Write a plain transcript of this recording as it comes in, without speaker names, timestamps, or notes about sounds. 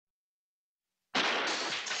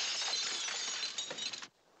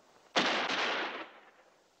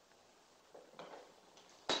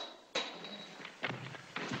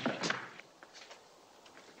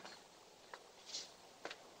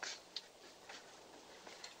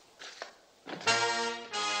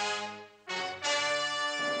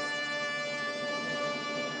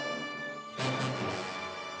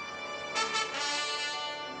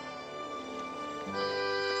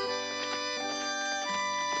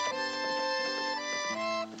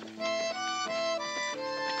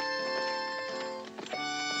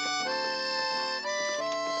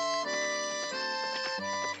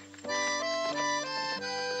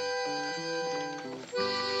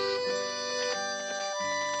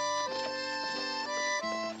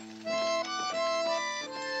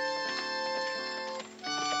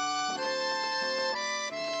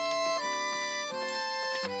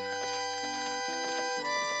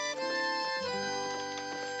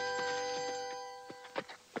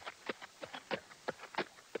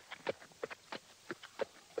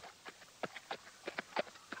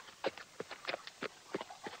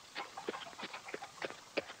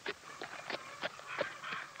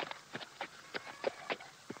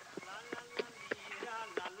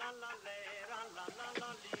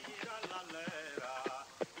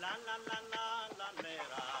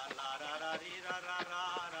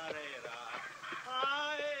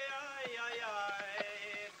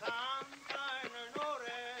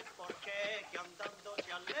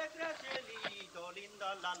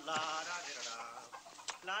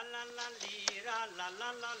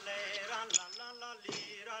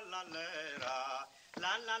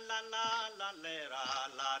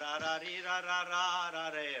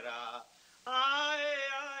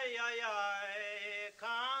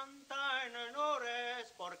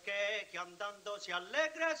Andando si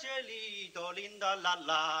allegra cielito linda la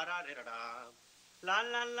la ra ra ra la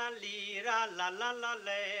la la lira la la la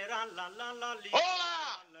lera la la la lira.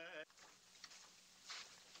 Hola!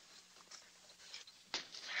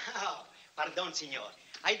 Oh, pardon, signor.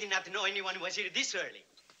 I did not know anyone was here this early.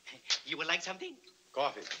 You would like something?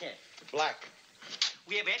 Coffee. Yeah. Black.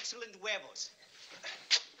 We have excellent huevos.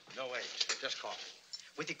 No way, just coffee.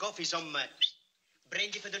 With the coffee, some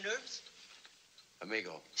brandy for the nerves?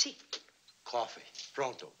 Amigo. Si. Coffee.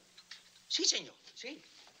 Pronto. Si, senor. Si.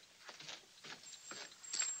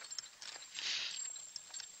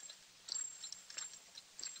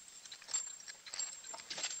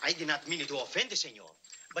 I did not mean to offend, senor.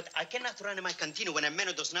 But I cannot run my cantina when a man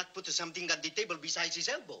does not put something on the table besides his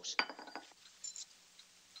elbows.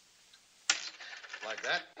 Like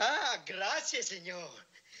that? Ah, gracias, senor.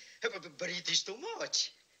 But it is too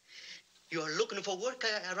much. You are looking for work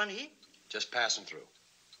around here? Just passing through.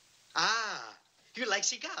 Ah, you like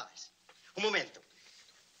cigars? Un momento.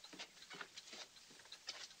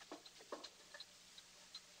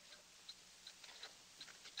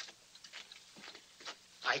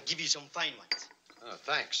 I give you some fine ones. Oh,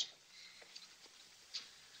 thanks.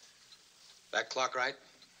 That clock right?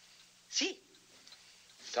 Si.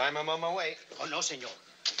 Time I'm on my way. Oh, no, senor.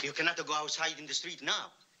 You cannot go outside in the street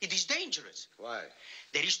now. It is dangerous. Why?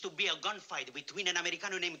 There is to be a gunfight between an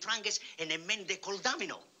Americano named Tranges and a man they call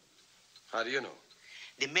Domino. How do you know?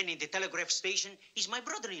 The man in the telegraph station is my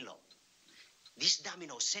brother-in-law. This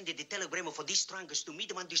Domino sent the telegram for this Tranges to meet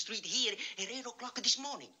him on the street here at 8 o'clock this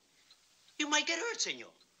morning. You might get hurt, senor.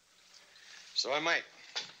 So I might.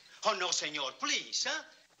 Oh, no, senor, please, huh?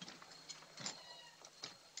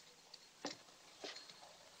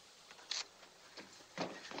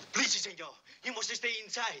 Please, senor, you must stay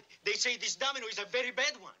inside. They say this Domino is a very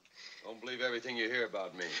bad one. Don't believe everything you hear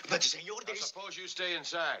about me. But, senor, there I is... suppose you stay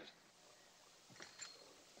inside.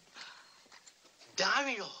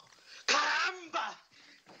 Domino! Caramba!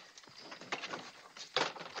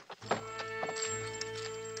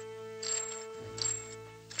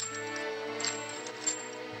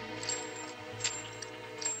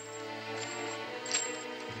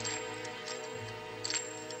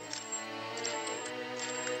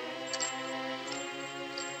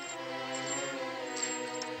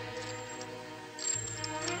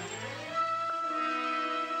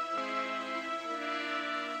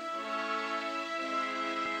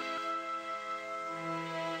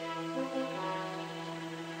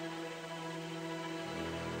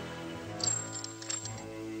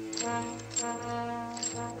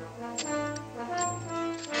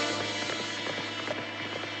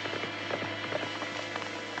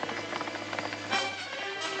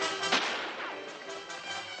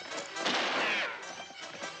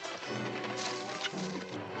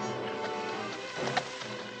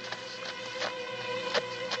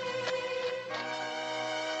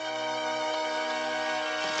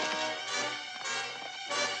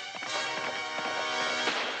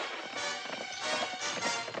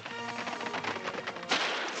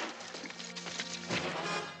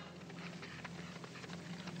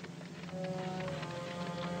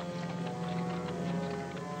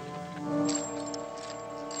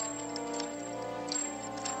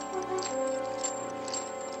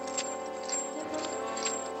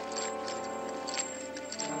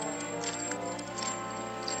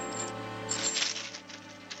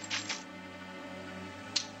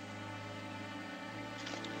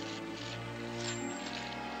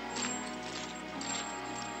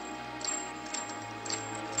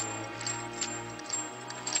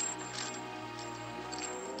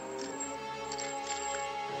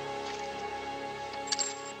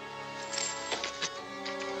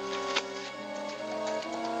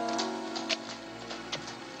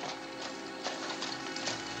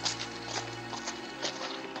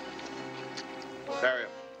 Bury him.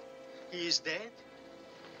 He is dead?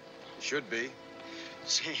 Should be.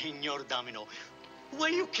 Senor Domino, why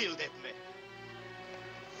you kill that man?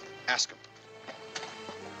 Ask him.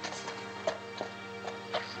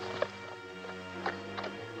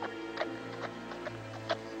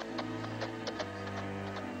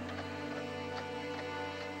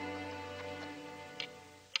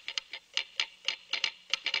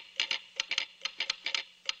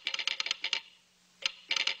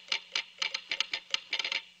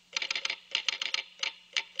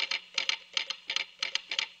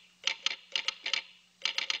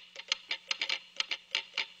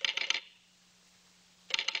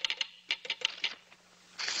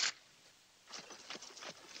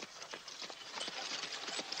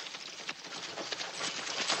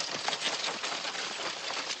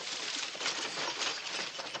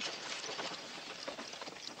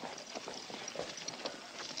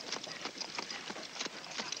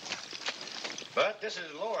 this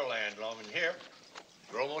is lower land along in here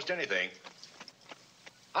for almost anything.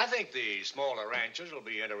 I think the smaller ranchers will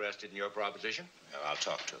be interested in your proposition. Yeah, I'll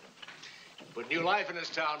talk to them. Put new life in this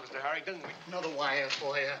town, Mr. Harrington. Another wire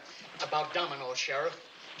for you about Domino, Sheriff.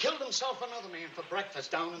 Killed himself another man for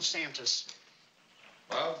breakfast down in Santos.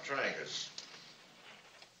 Bob Trankers.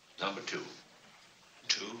 Number 2.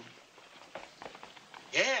 2?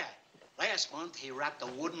 Yeah. Last month, he wrapped a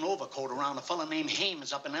wooden overcoat around a fella named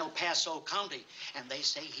Hames up in El Paso County. And they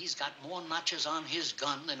say he's got more notches on his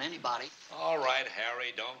gun than anybody. All right,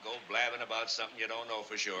 Harry, don't go blabbing about something you don't know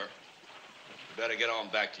for sure. You better get on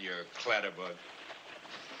back to your clatterbug.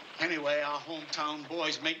 Anyway, our hometown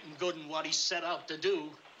boy's making good in what he set out to do.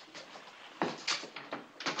 I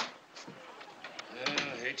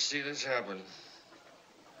hate to see this happen.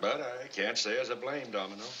 But I can't say as I blame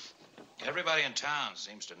Domino. Everybody in town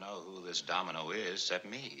seems to know who this Domino is, except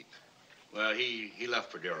me. Well, he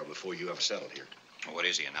left Perdero before you ever settled here. What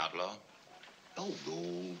is he, an outlaw? No,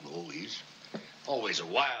 he's always a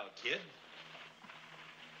wild kid.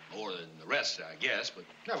 More than the rest, I guess, but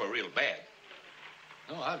never real bad.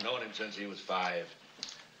 No, I've known him since he was 5.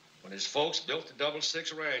 When his folks built the Double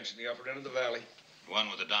Six Ranch in the upper end of the valley. One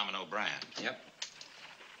with the Domino brand. Yep.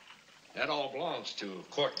 That all belongs to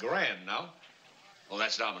Court Grand now. Well,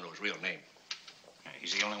 that's Domino's real name.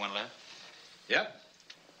 He's the only one left? Yep.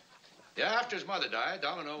 Yeah, after his mother died,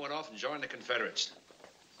 Domino went off and joined the Confederates.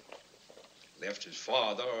 Left his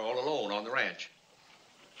father all alone on the ranch.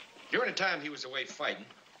 During the time he was away fighting,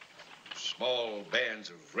 small bands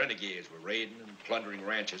of renegades were raiding and plundering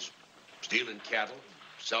ranches, stealing cattle,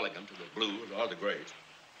 selling them to the blue and other grays.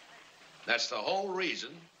 That's the whole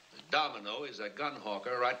reason that Domino is a gun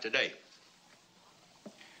hawker right today.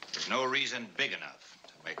 There's no reason big enough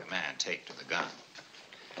to make a man take to the gun.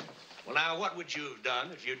 Well, now, what would you have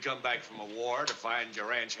done if you'd come back from a war to find your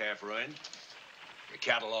ranch half ruined, your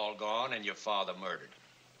cattle all gone, and your father murdered?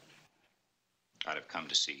 I'd have come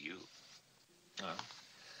to see you.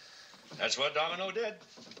 That's what Domino did.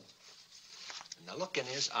 And the look in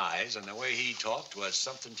his eyes and the way he talked was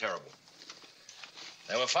something terrible.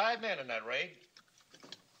 There were 5 men in that raid.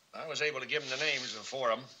 I was able to give them the names of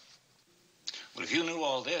 4 of them. Well, if you knew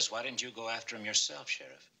all this, why didn't you go after him yourself,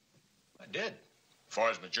 Sheriff? I did, as far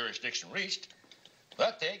as my jurisdiction reached.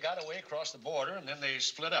 But they got away across the border, and then they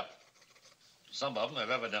split up. Some of them have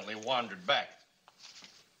evidently wandered back.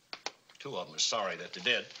 2 of them are sorry that they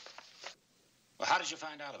did. Well, how did you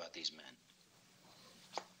find out about these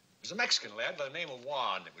men? There's a Mexican lad by the name of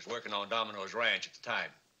Juan that was working on Domino's ranch at the time.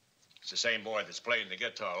 It's the same boy that's playing the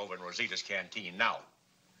guitar over in Rosita's canteen now.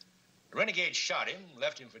 The renegades shot him and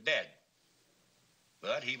left him for dead.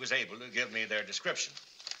 But he was able to give me their description.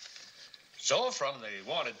 So from the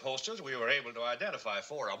wanted posters, we were able to identify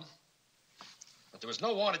 4 of them. But there was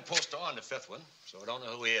no wanted poster on the 5th one, so I don't know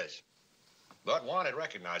who he is. But Juan would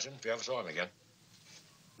recognize him if you ever saw him again.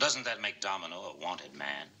 Doesn't that make Domino a wanted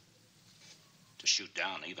man? To shoot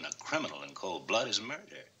down even a criminal in cold blood is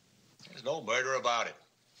murder. There's no murder about it.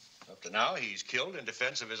 Up to now, he's killed in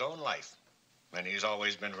defense of his own life. And he's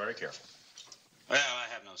always been very careful. Well,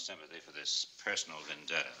 I have no sympathy for this personal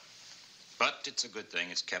vendetta. But it's a good thing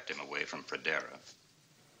it's kept him away from Perdero.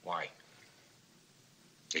 Why?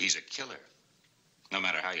 He's a killer, no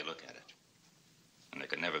matter how you look at it. And there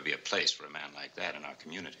could never be a place for a man like that in our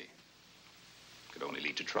community. It could only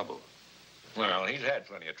lead to trouble. Well, he's had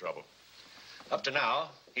plenty of trouble. Up to now,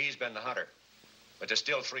 he's been the hunter. But there's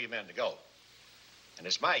still 3 men to go. And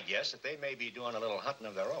it's my guess that they may be doing a little hunting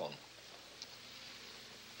of their own.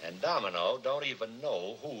 And Domino don't even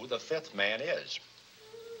know who the 5th man is.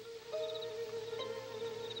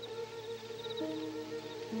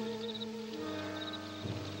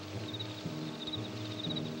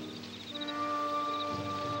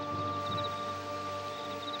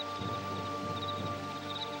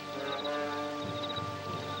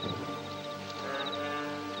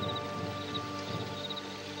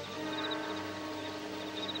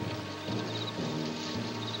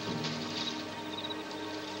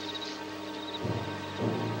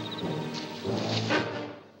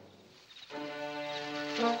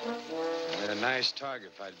 Nice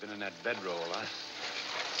target if I'd been in that bedroll, huh?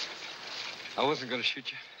 I wasn't going to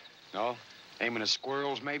shoot you. No? Aiming at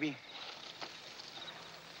squirrels, maybe?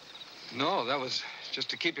 No, that was just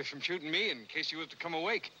to keep you from shooting me in case you was to come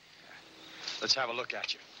awake. Let's have a look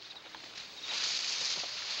at you.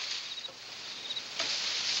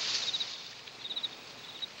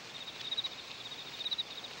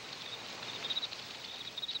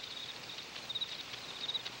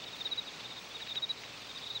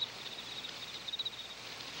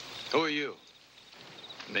 Who are you?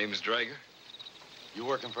 Name's Drager. You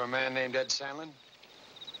working for a man named Ed Sandlin?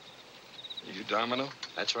 You Domino?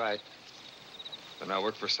 That's right. Then I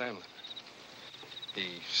work for Sandlin.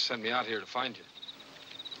 He sent me out here to find you.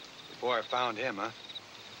 Before I found him, huh?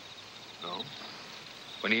 No.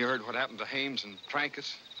 When he heard what happened to Hames and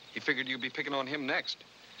Trancas, he figured you'd be picking on him next.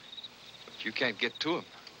 But you can't get to him.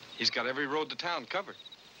 He's got every road to town covered.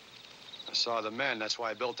 I saw the men. That's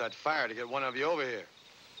why I built that fire, to get one of you over here.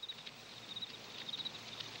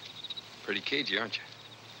 Pretty cagey, aren't you?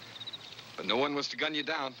 But no one was to gun you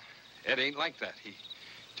down. Ed ain't like that. He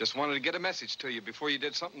just wanted to get a message to you before you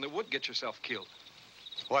did something that would get yourself killed.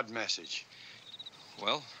 What message?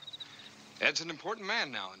 Well, Ed's an important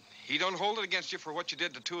man now, and he don't hold it against you for what you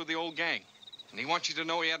did to two of the old gang. And he wants you to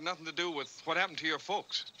know he had nothing to do with what happened to your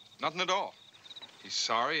folks. Nothing at all. He's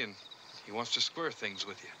sorry, and he wants to square things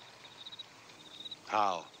with you.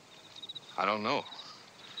 How? I don't know,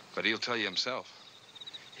 but he'll tell you himself.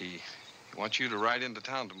 He wants you to ride into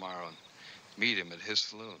town tomorrow and meet him at his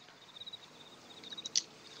saloon.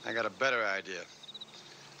 I got a better idea.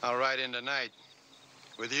 I'll ride in tonight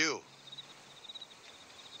with you.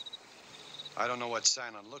 I don't know what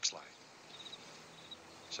Silent looks like,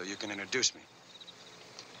 so you can introduce me.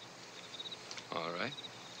 All right.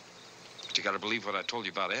 But you got to believe what I told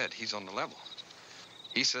you about Ed. He's on the level.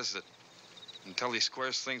 He says that until he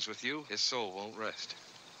squares things with you, his soul won't rest.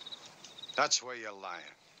 That's where you're lying.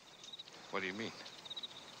 What do you mean?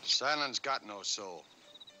 Silent's got no soul.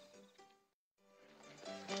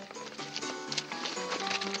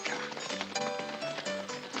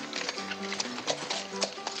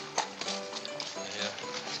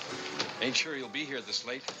 Ain't sure he'll be here this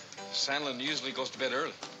late. Sandlin usually goes to bed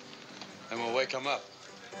early. Then we'll wake him up.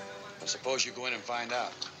 Suppose you go in and find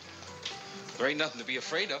out. There ain't nothing to be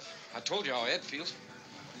afraid of. I told you how Ed feels.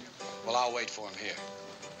 Well, I'll wait for him here.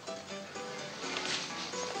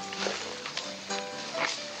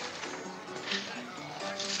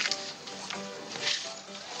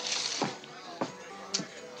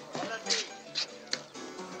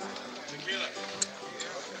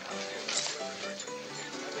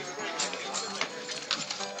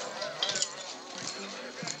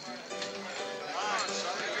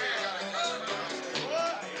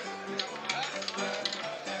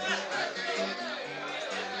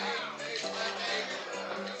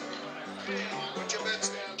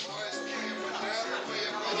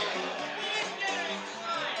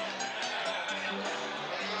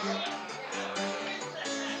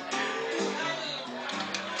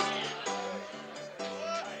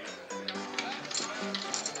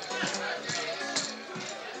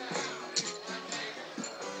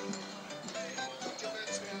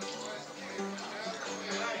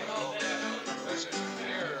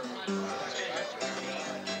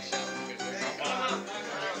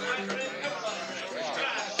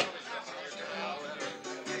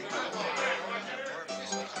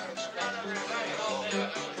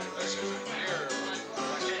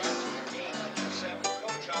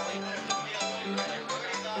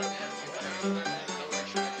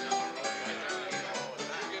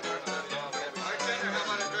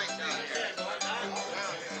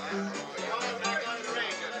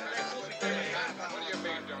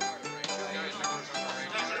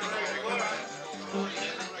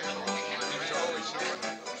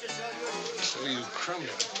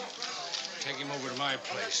 Take him over to my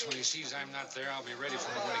place. When he sees I'm not there, I'll be ready for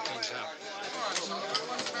him when he comes out.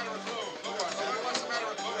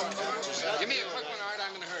 Give me a quick one, Art.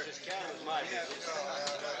 I'm in a hurry.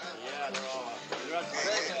 Yeah, they're all.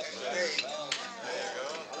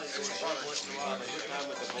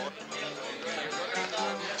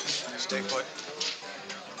 Stay put.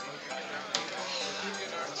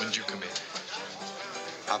 When did you come in?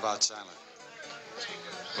 How about Silent?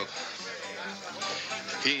 Well,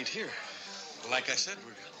 he ain't here. Like I said,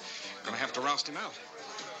 we're gonna have to roust him out.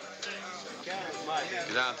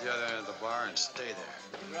 Get down to the other end of the bar and stay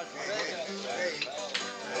there.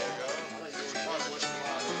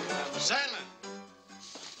 Silent!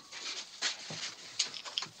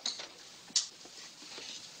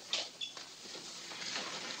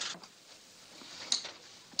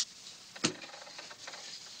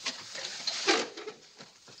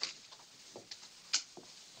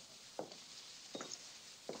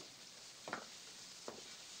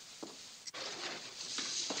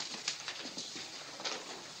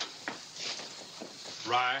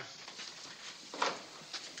 Rye.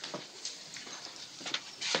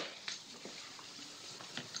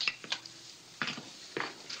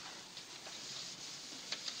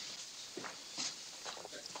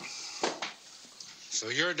 So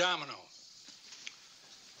you're Domino.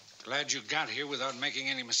 Glad you got here without making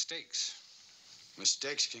any mistakes.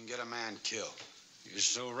 Mistakes can get a man killed. You're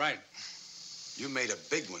so right. You made a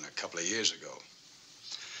big one a couple of years ago.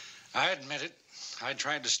 I admit it. I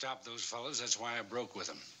tried to stop those fellas. That's why I broke with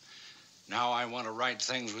them. Now I want to right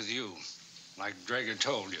things with you, like Drager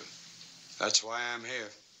told you. That's why I'm here.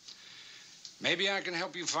 Maybe I can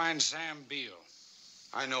help you find Sam Beale.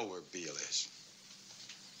 I know where Beale is.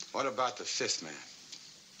 What about the fifth man?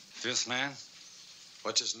 Fifth man?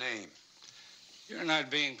 What's his name? You're not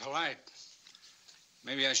being polite.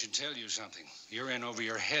 Maybe I should tell you something. You're in over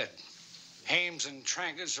your head. Hames and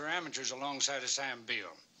Trancas are amateurs alongside of Sam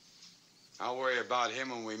Beale. I'll worry about him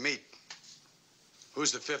when we meet.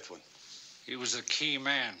 Who's the fifth one? He was a key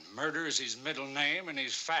man. Murder is his middle name, and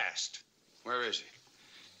he's fast. Where is he?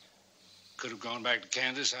 Could have gone back to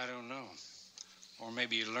Kansas, I don't know. Or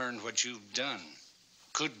maybe he learned what you've done.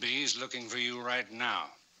 Could be he's looking for you right now.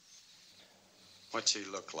 What's he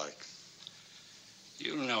look like?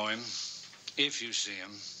 You'll know him, if you see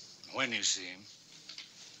him, when you see him.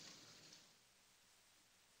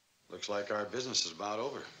 Looks like our business is about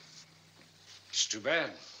over. It's too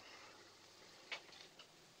bad.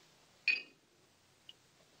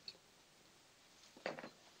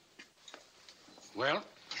 Well,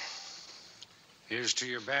 here's to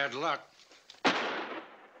your bad luck.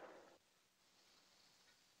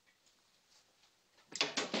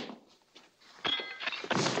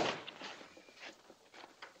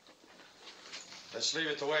 Let's leave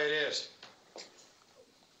it the way it is.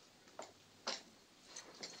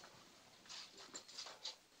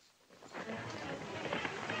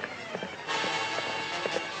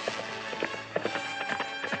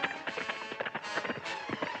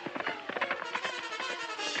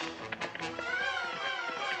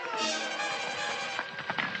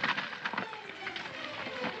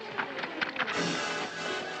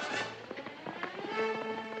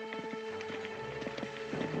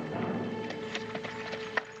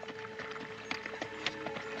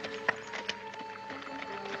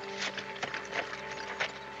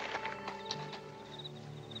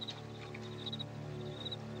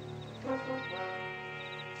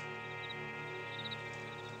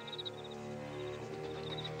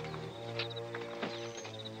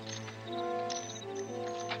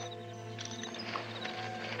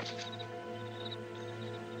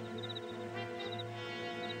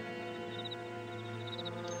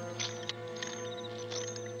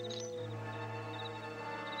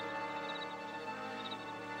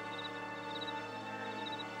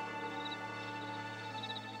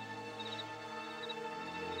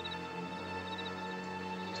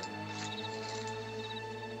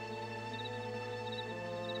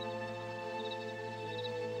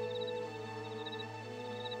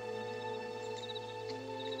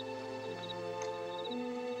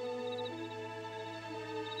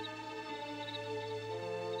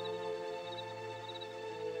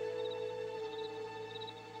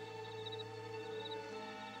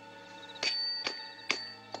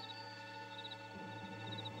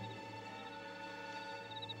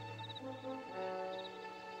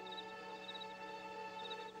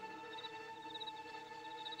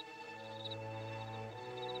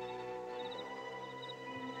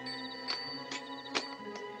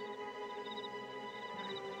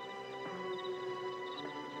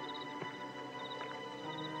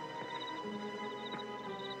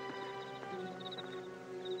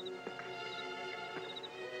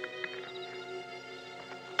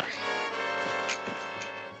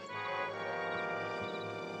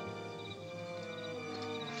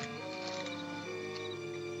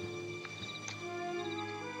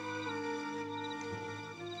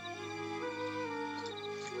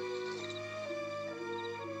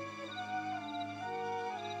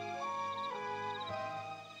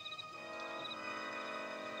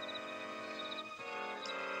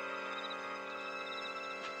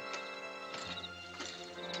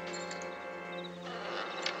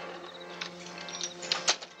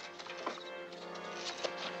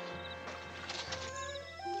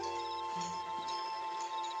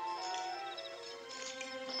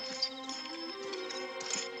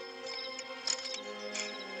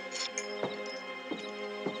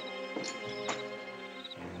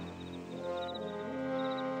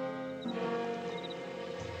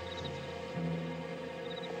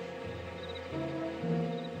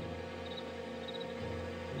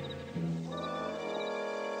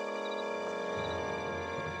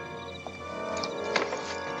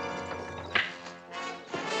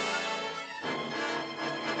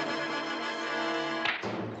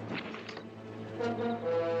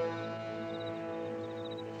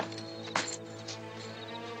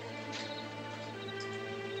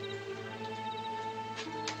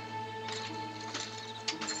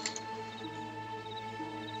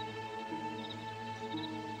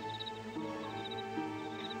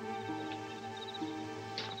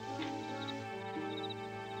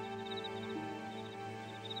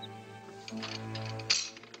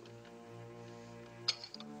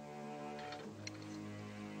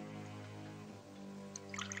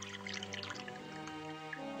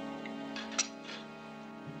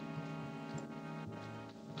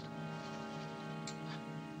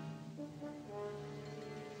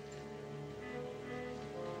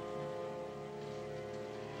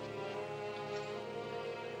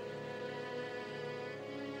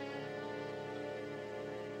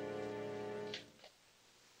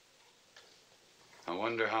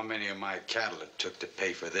 wonder how many of my cattle it took to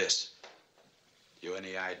pay for this. You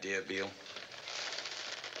any idea, Beale?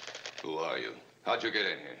 Who are you? How'd you get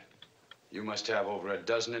in here? You must have over a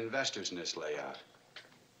dozen investors in this layout.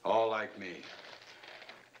 All like me.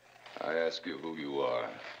 I ask you who you are.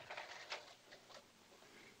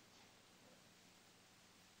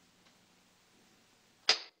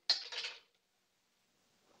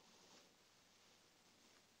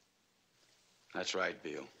 That's right,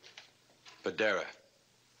 Beale. Padera.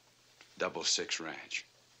 6 Ranch.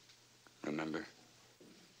 Remember?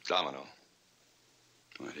 Domino.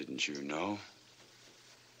 Why didn't you know?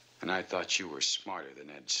 And I thought you were smarter than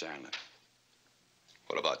Ed Sandlin.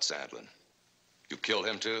 What about Sandlin? You killed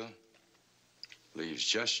him too? Leaves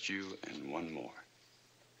just you and one more.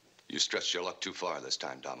 You stretched your luck too far this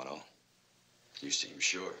time, Domino. You seem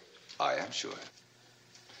sure. I am sure.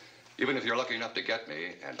 Even if you're lucky enough to get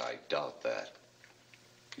me, and I doubt that,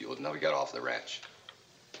 you'll never get off the ranch.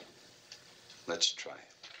 Let's try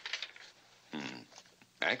it.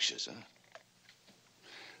 Anxious, huh?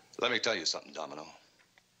 Let me tell you something, Domino.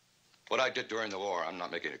 What I did during the war, I'm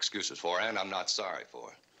not making excuses for, and I'm not sorry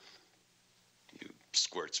for. You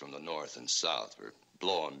squirts from the north and south were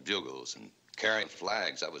blowing bugles and carrying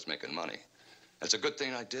flags. I was making money. It's a good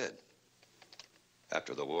thing I did.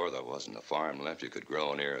 After the war, there wasn't a farm left you could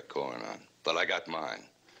grow an ear of corn on. But I got mine,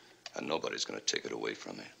 and nobody's going to take it away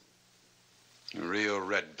from me. A real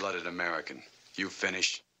red-blooded American. You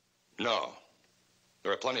finished? No.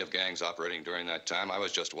 There were plenty of gangs operating during that time. I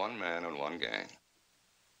was just one man in one gang.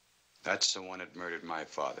 That's the one that murdered my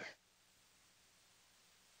father.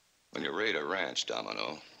 When you raid a ranch,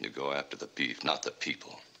 Domino, you go after the beef, not the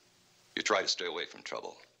people. You try to stay away from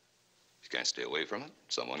trouble. If you can't stay away from it,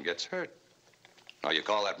 someone gets hurt. Now, you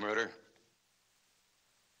call that murder?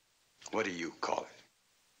 What do you call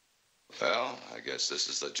it? Well, I guess this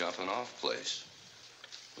is the jumping off place.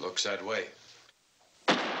 Looks that way.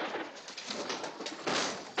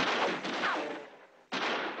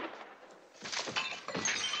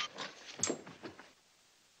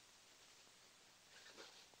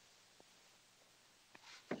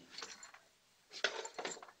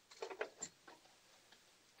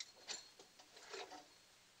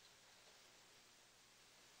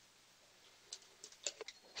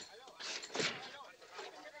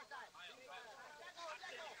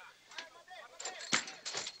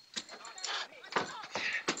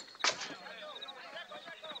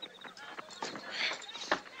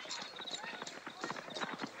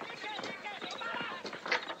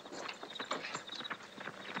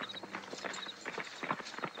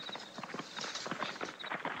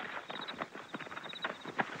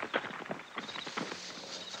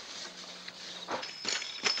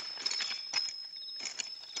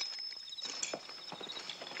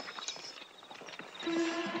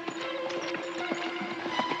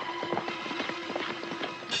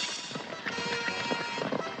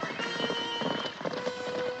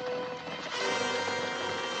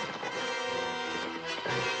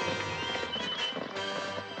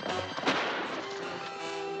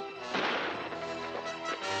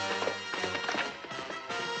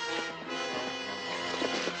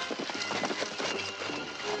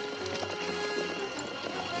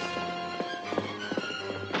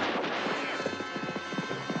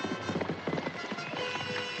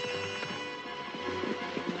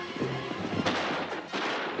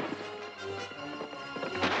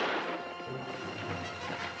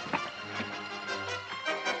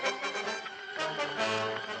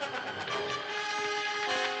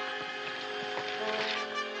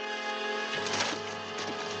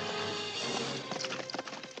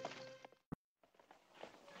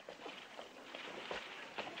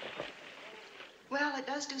 Well, it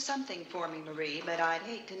does do something for me, Marie, but I'd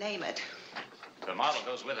hate to name it. If the model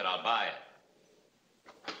goes with it, I'll buy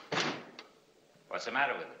it. What's the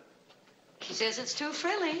matter with it? He says it's too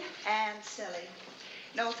frilly and silly.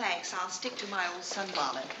 No, thanks. I'll stick to my old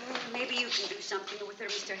sunbonnet. Maybe you can do something with her,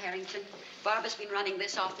 Mr. Harrington. Barbara's been running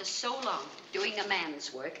this office so long, doing a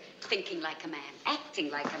man's work, thinking like a man,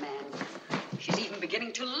 acting like a man. She's even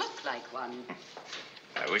beginning to look like one.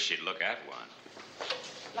 I wish she'd look at one.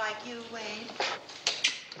 Like you, Wade?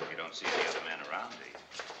 You don't see any other men around, do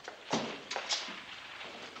you?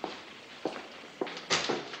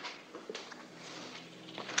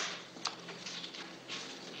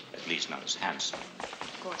 At least not as handsome.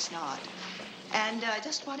 Of course not. And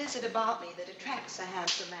just what is it about me that attracts a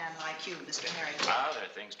handsome man like you, Mr. Harrington? Well, there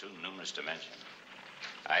are things too numerous to mention.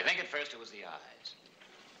 I think at first it was the eyes.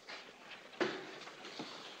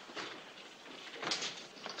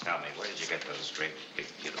 Tell me, where did you get those great, big,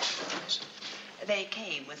 beautiful eyes? They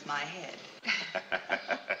came with my head.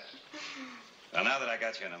 Well, now now that I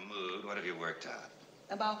got you in a mood, what have you worked out?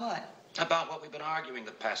 About what? About what we've been arguing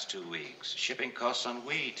the past 2 weeks. Shipping costs on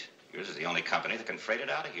wheat. Yours is the only company that can freight it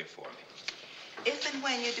out of here for me. If and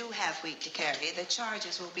when you do have wheat to carry, the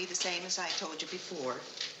charges will be the same as I told you before.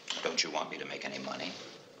 Don't you want me to make any money?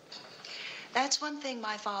 That's one thing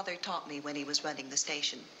my father taught me when he was running the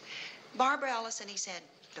station. Barbara Allison, he said,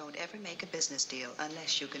 don't ever make a business deal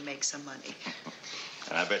unless you can make some money.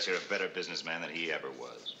 And I bet you're a better businessman than he ever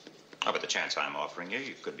was. Oh, but the chance I'm offering you,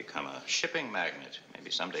 you could become a shipping magnate. Maybe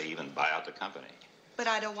someday even buy out the company. But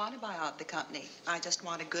I don't want to buy out the company. I just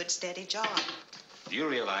want a good, steady job. Do you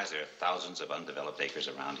realize there are thousands of undeveloped acres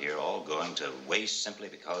around here, all going to waste simply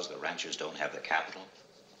because the ranchers don't have the capital?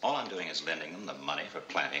 All I'm doing is lending them the money for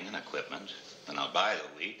planting and equipment, and I'll buy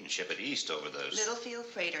the wheat and ship it east over those... Littlefield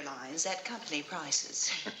freighter lines at company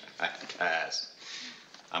prices. I can pass.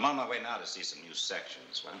 I'm on my way now to see some new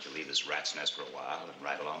sections. Why don't you leave this rat's nest for a while and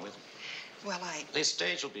ride along with me? Well, The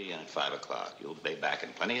stage will be in at 5 o'clock. You'll be back in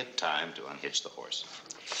plenty of time to unhitch the horse.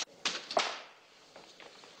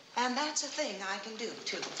 And that's a thing I can do,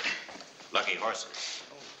 too. Lucky horses.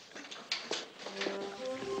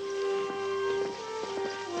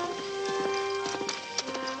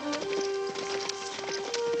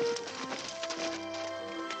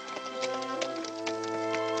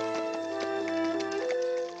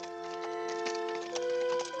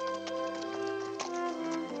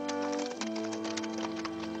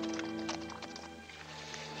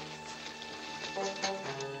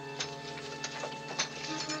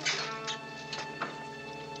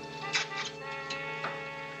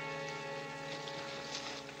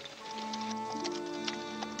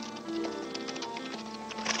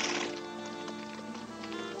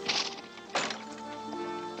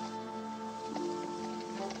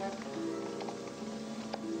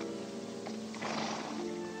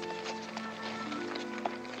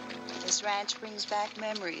 This ranch brings back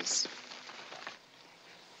memories.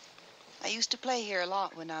 I used to play here a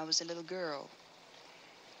lot when I was a little girl.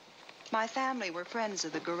 My family were friends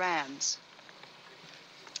of the Garans.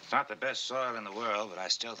 It's not the best soil in the world, but I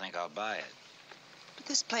still think I'll buy it. But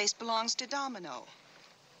this place belongs to Domino.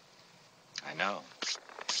 I know.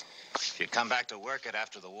 If you'd come back to work it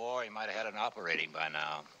after the war, he might have had an operating by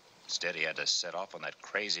now. Instead, he had to set off on that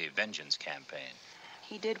crazy vengeance campaign.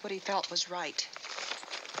 He did what he felt was right.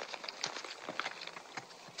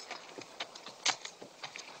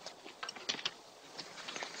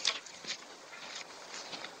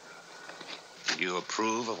 Do you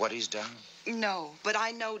approve of what he's done? No, but I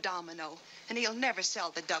know Domino, and he'll never sell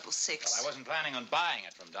the 666. Well, I wasn't planning on buying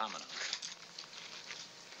it from Domino.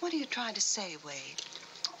 What are you trying to say, Wade?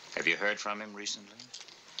 Have you heard from him recently?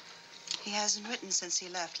 He hasn't written since he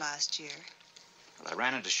left last year. Well, I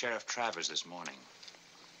ran into Sheriff Travers this morning.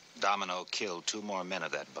 Domino killed 2 more men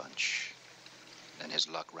of that bunch. Then his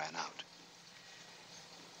luck ran out.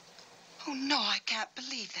 Oh, no, I can't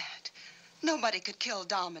believe that. Nobody could kill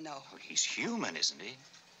Domino. Well, he's human, isn't he?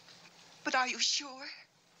 But are you sure?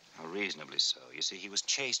 Oh, reasonably so. You see, he was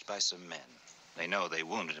chased by some men. They know they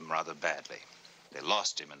wounded him rather badly. They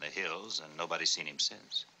lost him in the hills, and nobody's seen him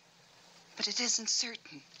since. But it isn't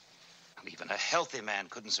certain. Well, even a healthy man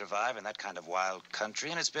couldn't survive in that kind of wild country,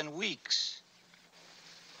 and it's been weeks.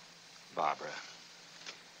 Barbara,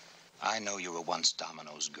 I know you were once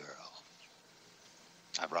Domino's girl.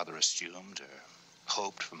 I've rather assumed or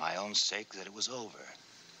hoped for my own sake that it was over,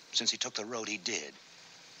 since he took the road he did.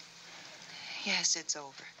 Yes, it's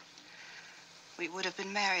over. We would have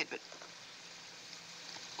been married, but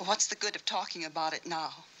what's the good of talking about it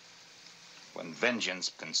now? When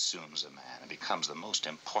vengeance consumes a man and becomes the most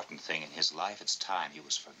important thing in his life, it's time he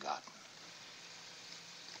was forgotten.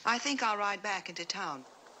 I think I'll ride back into town.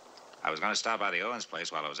 I was going to stop by the Owens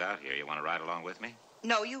place while I was out here. You want to ride along with me?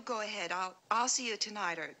 No, you go ahead. I'll see you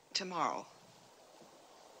tonight or tomorrow.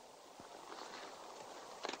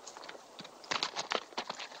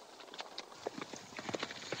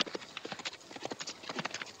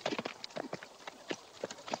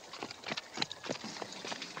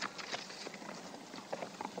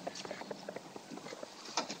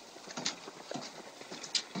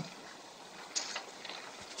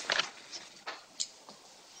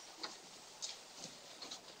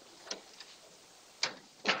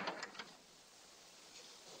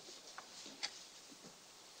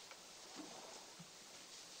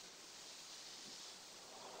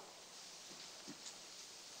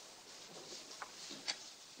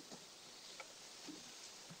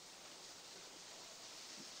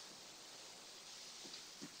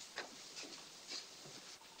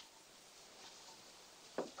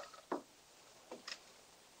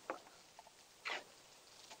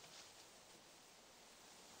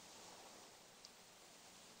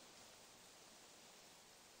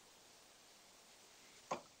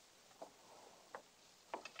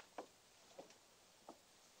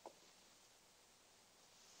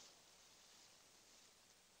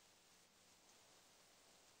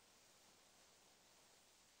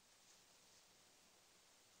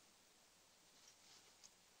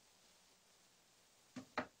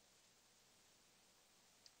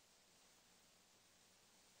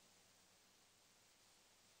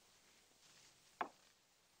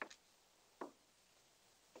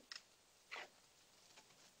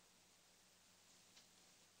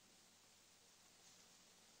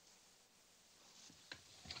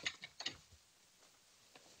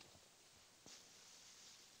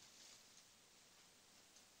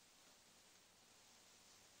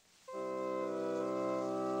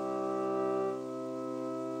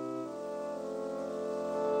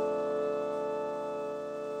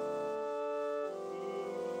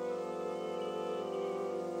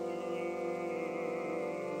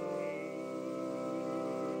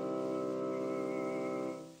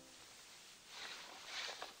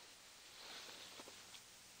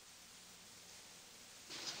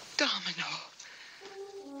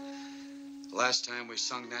 Last time we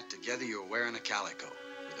sung that together, you were wearing a calico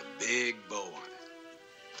with a big bow on it.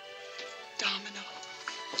 Domino.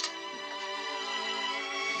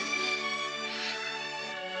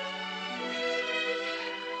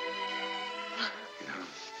 You know,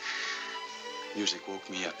 music woke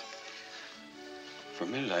me up. For a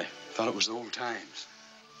minute, I thought it was the old times.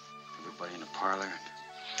 Everybody in the parlor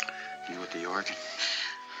and you at the organ.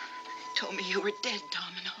 Told me you were dead,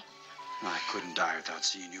 Domino. No, I couldn't die without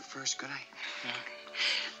seeing you first, could I? No.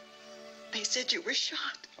 They said you were shot.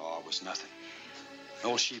 Oh, it was nothing.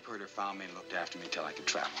 An old sheep herder found me and looked after me till I could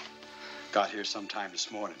travel. Got here sometime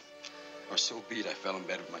this morning. I was so beat I fell in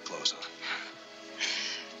bed with my clothes on.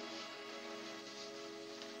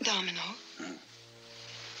 Domino. Hmm?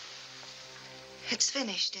 It's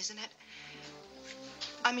finished, isn't it?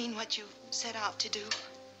 I mean, what you set out to do.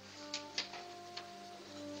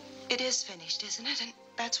 It is finished, isn't it? And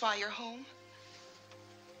that's why you're home?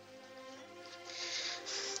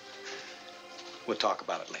 We'll talk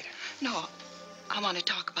about it later. No, I want to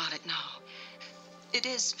talk about it now. It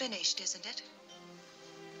is finished, isn't it?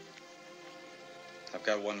 I've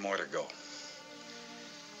got one more to go.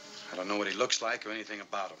 I don't know what he looks like or anything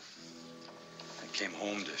about him. I came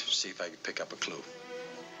home to see if I could pick up a clue.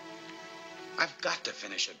 I've got to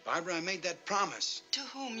finish it, Barbara. I made that promise. To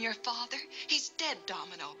whom? Your father? He's dead,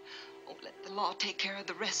 Domino. Oh, let the law take care of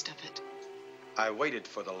the rest of it. I waited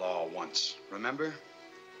for the law once, remember?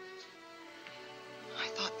 I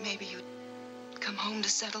thought maybe you'd come home to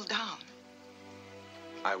settle down.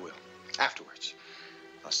 I will. Afterwards.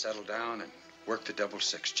 I'll settle down and work the double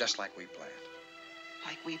six, just like we planned.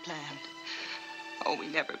 Like we planned. Oh, we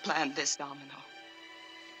never planned this, Domino.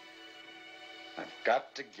 I've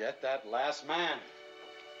got to get that last man.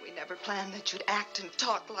 We never planned that you'd act and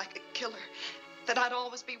talk like a killer. That I'd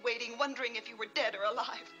always be waiting, wondering if you were dead or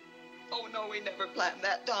alive. Oh, no, we never planned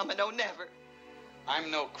that, Domino, never. I'm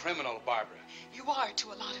no criminal, Barbara. You are to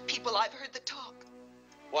a lot of people. I've heard the talk.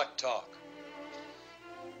 What talk?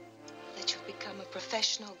 That you've become a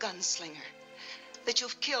professional gunslinger. That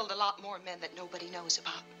you've killed a lot more men that nobody knows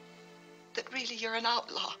about. That really you're an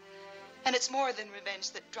outlaw. And it's more than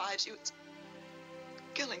revenge that drives you. It's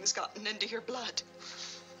killing's gotten into your blood.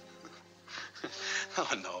 Oh,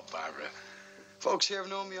 no, Barbara. Folks here have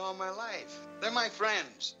known me all my life. They're my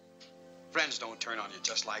friends. Friends don't turn on you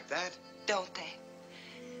just like that. Don't they?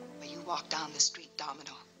 Well, you walk down the street,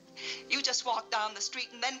 Domino. You just walk down the street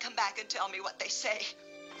and then come back and tell me what they say.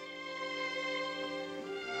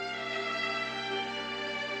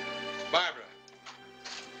 Barbara.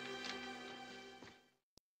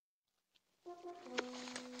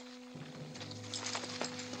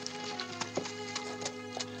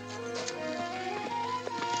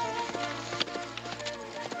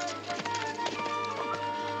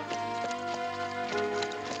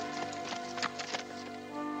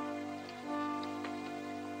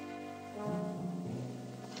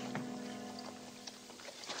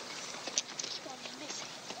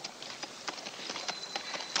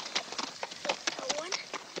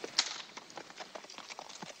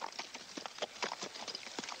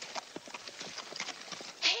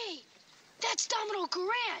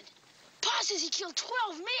 He killed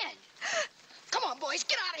 12 men. Come on, boys,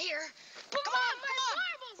 get out of here. Come on, my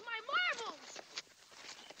marbles, my marbles.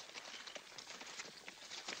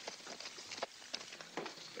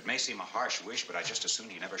 It may seem a harsh wish, but I just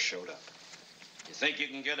assumed he never showed up. You think you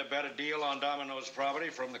can get a better deal on Domino's property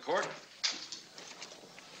from the court?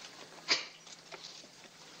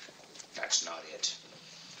 That's not it.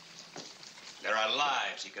 There are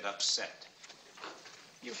lives he could upset.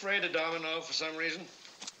 You afraid of Domino for some reason?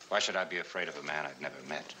 Why should I be afraid of a man I've never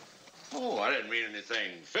met? Oh, I didn't mean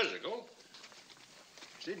anything physical.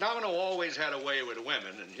 See, Domino always had a way with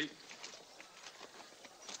women, and he...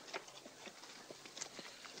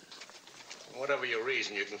 Whatever your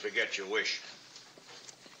reason, you can forget your wish.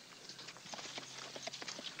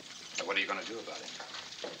 Now, what are you going to do about it?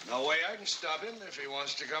 No way I can stop him if he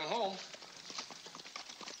wants to come home.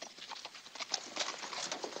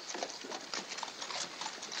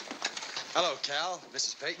 Hello, Cal.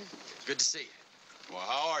 Mrs. Peyton. Good to see you. Well,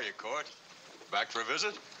 how are you, Court? Back for a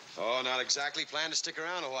visit? Oh, not exactly. Plan to stick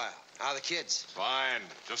around a while. How are the kids? Fine.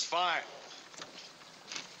 Just fine.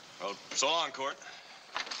 Well, so long, Court.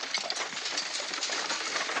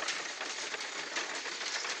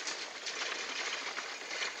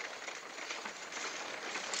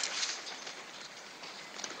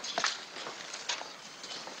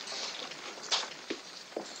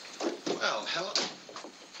 Well, hello.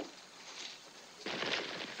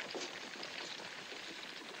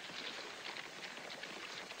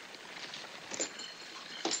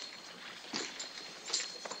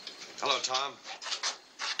 Hello, Tom.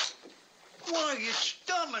 Why, it's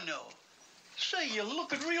Domino. Say, you're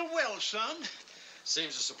looking real well, son.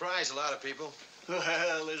 Seems to surprise a lot of people. Well,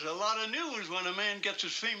 there's a lot of news when a man gets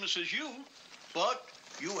as famous as you. But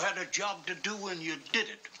you had a job to do and you did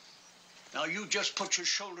it. Now you just put your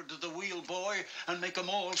shoulder to the wheel, boy, and make them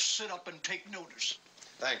all sit up and take notice.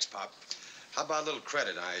 Thanks, Pop. How about a little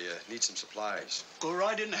credit? I need some supplies. Go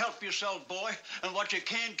right in and help yourself, boy. And what you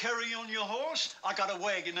can't carry on your horse, I got a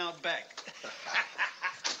wagon out back.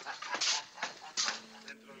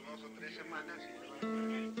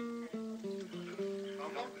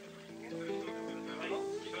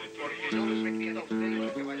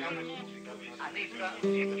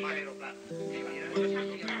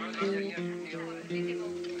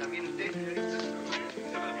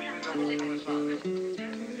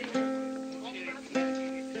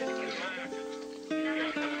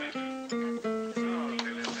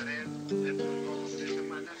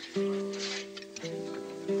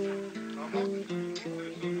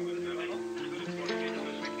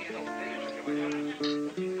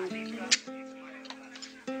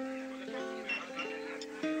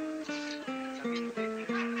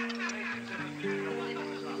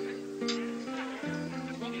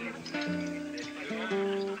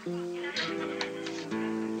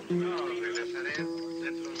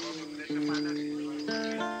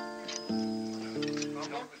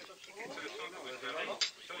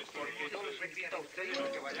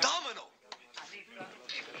 Domino!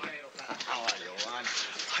 How are you, Juan?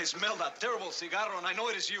 I smell that terrible cigarro, and I know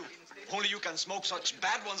it is you. Only you can smoke such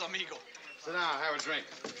bad ones, amigo. Sit down, have a drink.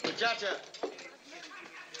 Muchacha.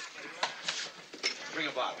 Bring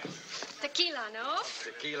a bottle. Tequila, no?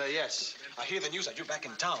 Tequila, yes. I hear the news that you're back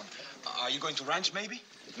in town. Are you going to ranch, maybe?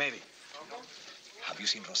 Maybe. Have you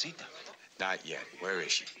seen Rosita? Not yet. Where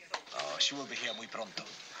is she? Oh, she will be here muy pronto.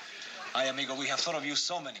 Ay, amigo, we have thought of you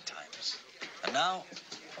so many times. And now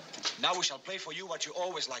we shall play for you what you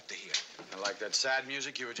always like to hear. I like that sad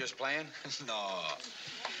music you were just playing?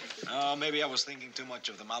 No, maybe I was thinking too much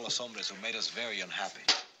of the malos hombres who made us very unhappy.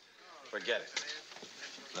 Forget it.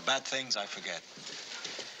 The bad things I forget.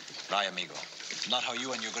 Right, amigo. Not how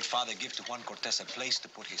you and your good father give to Juan Cortez a place to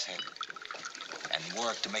put his head. And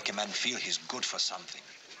work to make a man feel he's good for something.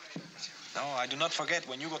 No, I do not forget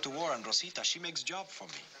when you go to war and Rosita, she makes job for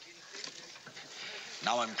me.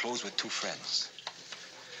 Now I'm close with two friends.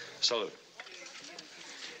 Salute.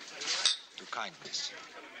 To kindness.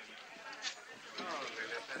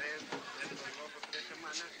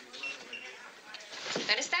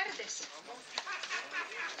 Buenas tardes.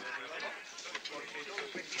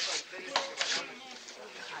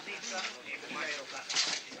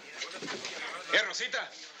 Here, Rosita.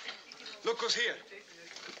 Look who's here.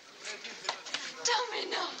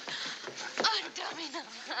 Domino. Oh, Domino.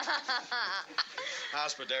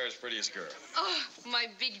 House Padera's prettiest girl. Oh, my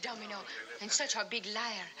big Domino. And such a big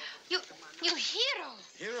liar. You hero.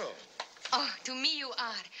 Hero? Oh, to me you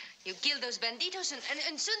are. You killed those banditos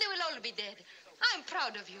and soon they will all be dead. I'm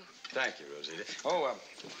proud of you. Thank you, Rosita. Oh,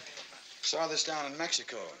 saw this down in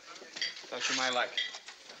Mexico. Thought you might like it.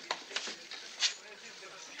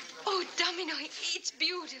 Oh, Domino, it's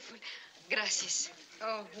beautiful. Gracias.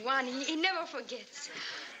 Oh, Juan, he never forgets.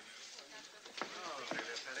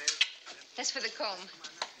 As for the comb,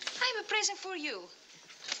 I have a present for you.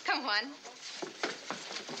 Come, Juan.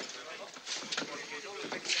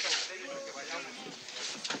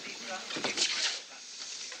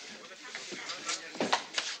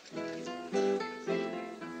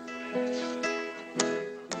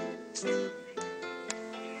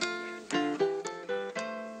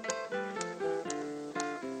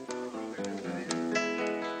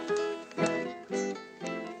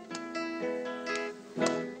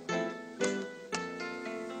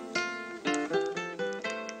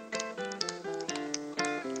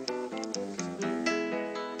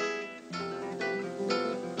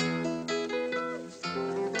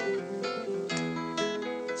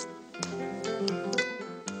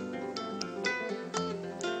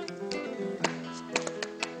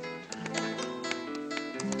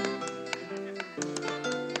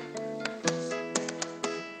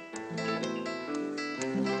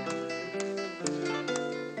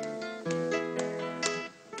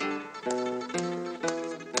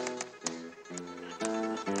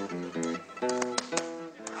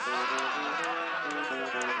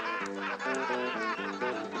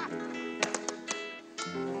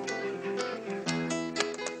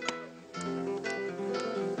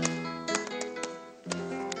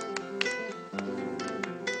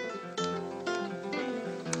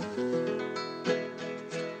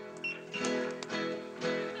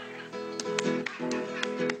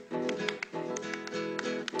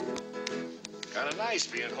 Nice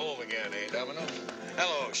being home again, eh, Domino?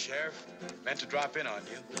 Hello, Sheriff. Meant to drop in on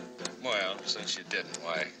you. Well, since you didn't,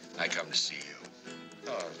 why, I come to see you.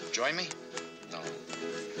 Oh, join me? No.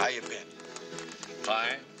 How you been?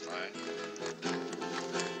 Fine, fine.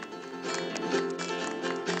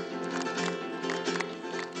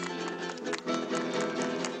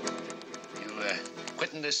 You,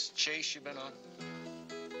 quitting this chase you've been on?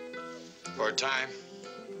 For a time.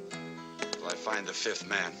 Till I find the fifth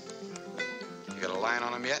man. You got a line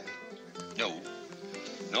on him yet? No.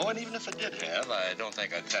 No, and even if I did have, I don't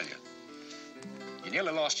think I'd tell you. You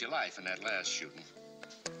nearly lost your life in that last shooting.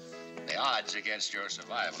 The odds against your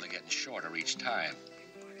survival are getting shorter each time.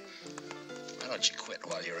 Why don't you quit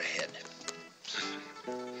while you're ahead?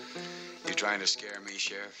 You trying to scare me,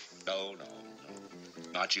 Sheriff? No.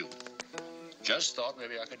 Not you. Just thought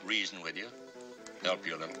maybe I could reason with you. Help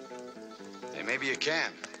you a little. Hey, maybe you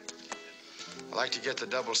can. I'd like to get the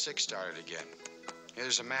 666 started again.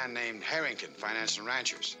 There's a man named Harrington, financing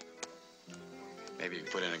ranchers. Maybe you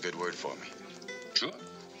can put in a good word for me. Sure.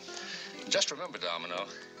 Just remember, Domino,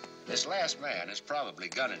 this last man is probably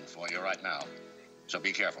gunning for you right now. So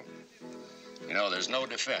be careful. You know, there's no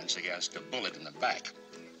defense against a bullet in the back,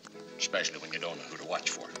 especially when you don't know who to watch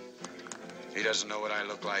for. He doesn't know what I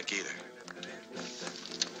look like either.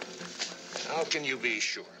 How can you be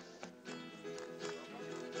sure?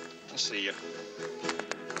 I'll see you.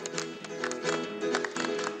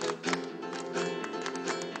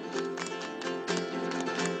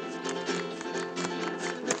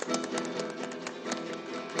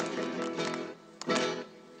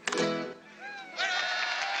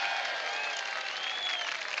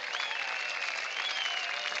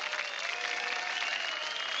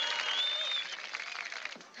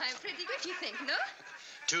 I'm pretty good, you think, no?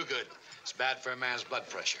 Too good. It's bad for a man's blood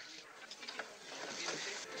pressure.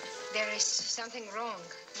 There is something wrong,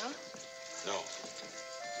 no? No.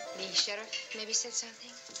 The sheriff maybe said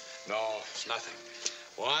something? No, it's nothing.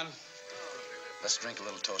 Juan? Let's drink a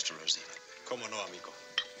little toast to Rosita. Como no, amigo.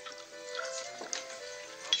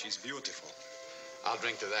 She's beautiful. I'll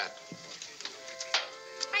drink to that.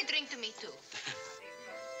 I drink to me, too.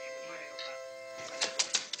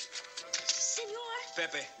 Senor?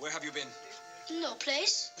 Pepe, where have you been? No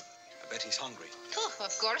place. I bet he's hungry. Oh,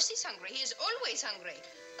 of course he's hungry. He is always hungry.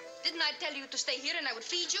 Didn't I tell you to stay here and I would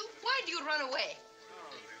feed you? Why do you run away?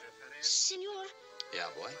 Senor? Yeah,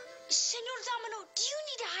 boy? Senor Domino, do you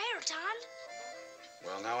need a higher tan?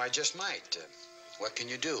 Well, now I just might. What can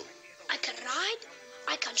you do? I can ride,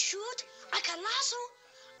 I can shoot, I can lasso.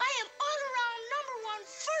 I am all-around #1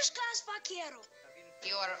 first-class vaquero.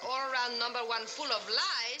 You are all-around #1 full of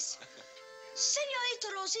lies. Senorita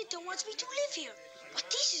Rosita wants me to live here. But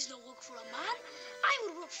this is no work for a man. I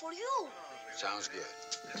would work for you. Sounds good.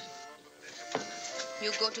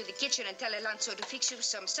 You go to the kitchen and tell Alonso to fix you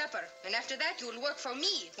some supper. And after that, you will work for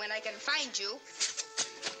me when I can find you.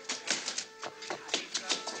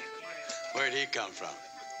 Where'd he come from?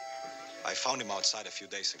 I found him outside a few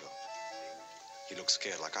days ago. He looked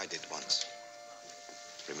scared like I did once.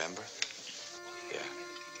 Remember? Yeah.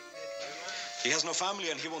 He has no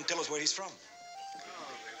family and he won't tell us where he's from.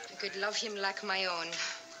 I could love him like my own.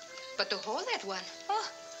 But to hold that one, oh,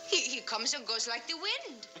 he comes and goes like the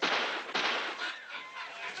wind.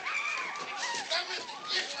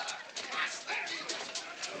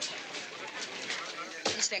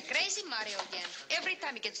 It's the crazy Mario again. Every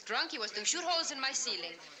time he gets drunk, he wants to shoot holes in my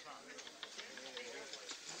ceiling.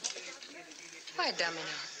 Why,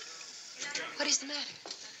 Domino? What is the matter?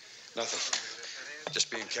 Nothing.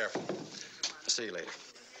 Just being careful. I'll see you later.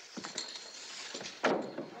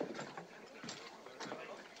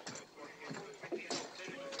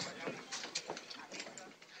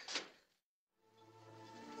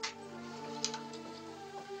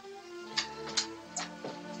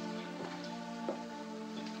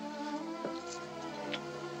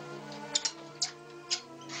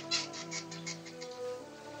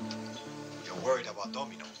 Worried about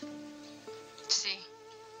Domino. See,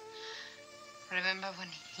 remember when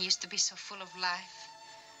he used to be so full of life?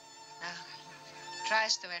 Now, he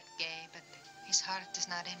tries to act gay, but his heart is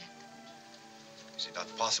not in it. Is it not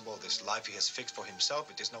possible this life he has fixed for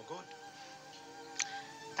himself, it is no good?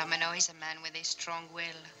 Domino is a man with a strong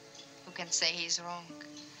will who can say he's wrong.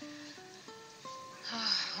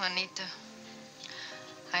 Oh, Juanito,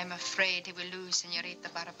 I'm afraid he will lose Senorita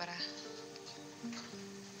Barbara.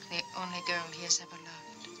 The only girl he has ever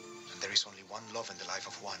loved. And there is only one love in the life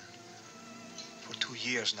of one. For 2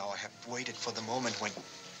 years now, I have waited for the moment when...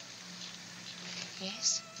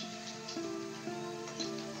 Yes?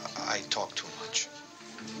 I talk too much.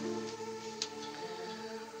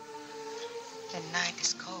 The night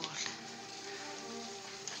is cold.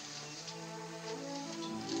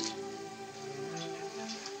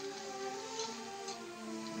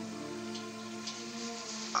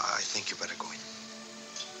 think you better go in.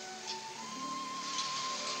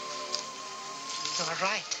 All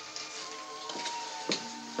right.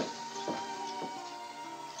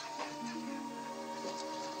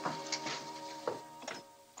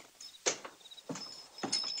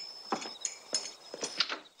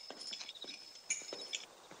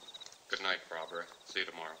 Good night, Barbara. See you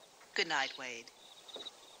tomorrow. Good night, Wade.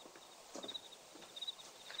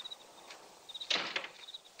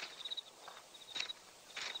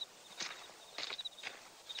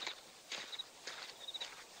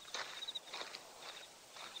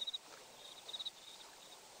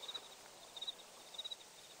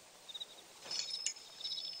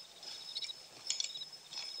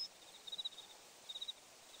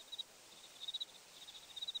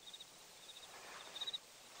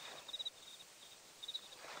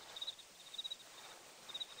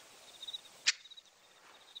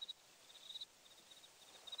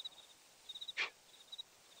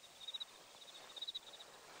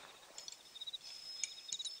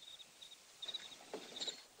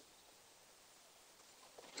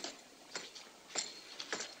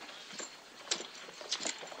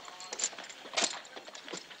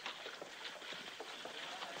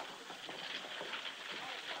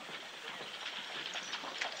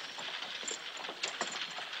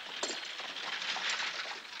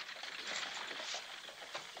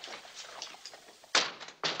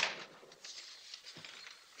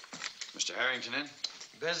 Mr. Harrington in?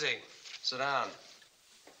 Busy. Sit down.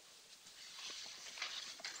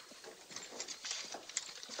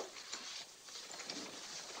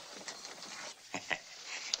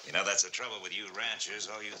 You know, that's the trouble with you ranchers.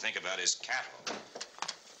 All you think about is cattle.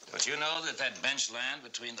 But you know that bench land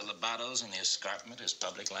between the Lobatos and the escarpment is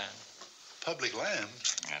public land? Public land?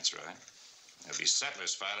 That's right. There'll be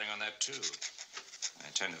settlers filing on that, too. I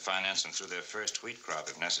intend to finance them through their first wheat crop,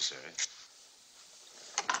 if necessary.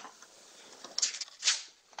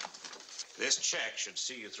 This check should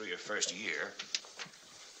see you through your first year.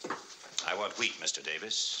 I want wheat, Mr.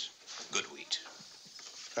 Davis. Good wheat.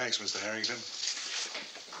 Thanks, Mr. Harrington.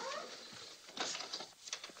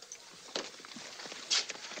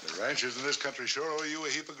 The ranchers in this country sure owe you a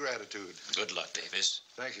heap of gratitude. Good luck, Davis.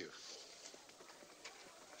 Thank you.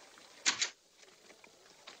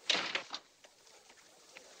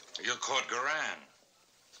 You're Court Garan.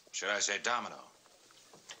 Should I say Domino?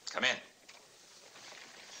 Come in.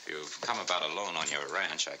 If you've come about a loan on your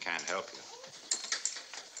ranch, I can't help you.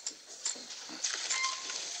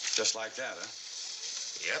 Just like that, huh?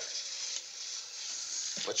 Yep.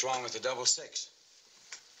 What's wrong with the 666?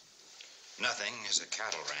 Nothing is a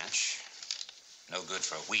cattle ranch. No good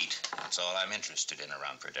for wheat. That's all I'm interested in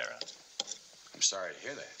around Perdera. I'm sorry to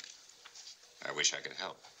hear that. I wish I could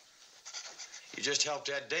help. You just helped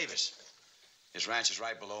Ed Davis. His ranch is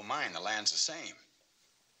right below mine. The land's the same.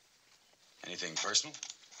 Anything personal?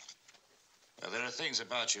 Well, there are things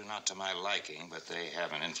about you not to my liking, but they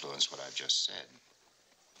haven't influenced what I've just said.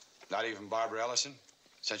 Not even Barbara Ellison?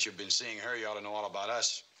 Since you've been seeing her, you ought to know all about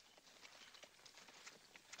us.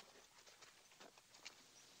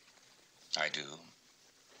 I do.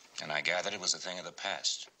 And I gathered it was a thing of the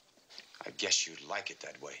past. I guess you'd like it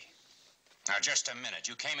that way. Now, just a minute.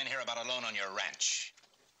 You came in here about a loan on your ranch.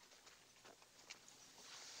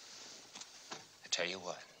 I tell you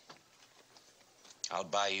what. I'll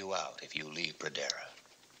buy you out if you leave Perdera.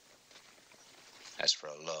 As for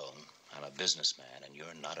a loan, I'm a businessman, and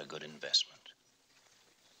you're not a good investment.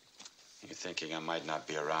 You're thinking I might not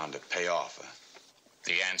be around to pay off, huh?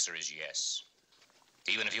 The answer is yes.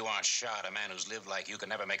 Even if you aren't shot, a man who's lived like you can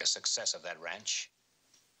never make a success of that ranch.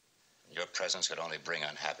 Your presence could only bring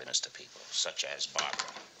unhappiness to people, such as Barbara.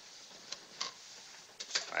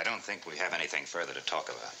 I don't think we have anything further to talk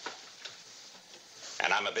about.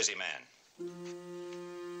 And I'm a busy man.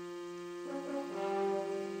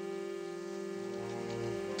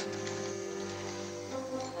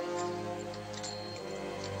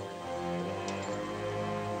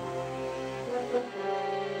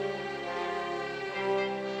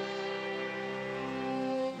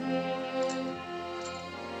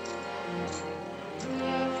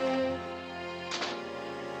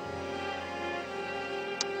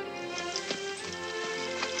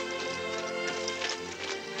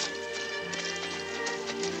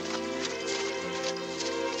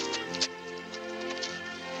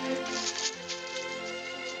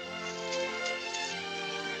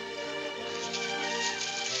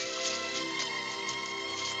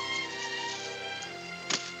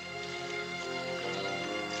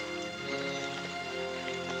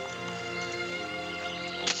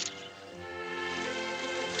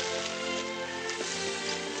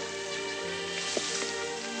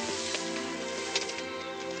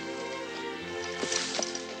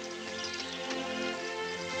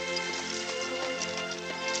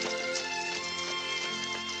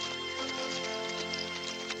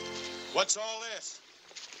 What's all this?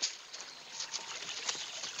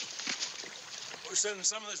 We're sending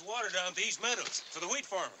some of this water down to these meadows for the wheat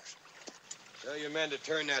farmers. Tell your men to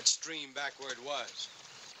turn that stream back where it was.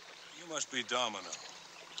 You must be Domino.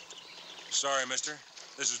 Sorry, mister.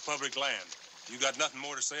 This is public land. You got nothing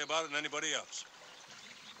more to say about it than anybody else.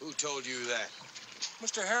 Who told you that?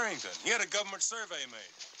 Mr. Harrington. He had a government survey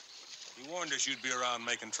made. He warned us you'd be around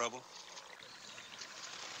making trouble.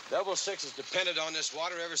 Double Six has depended on this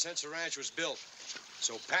water ever since the ranch was built.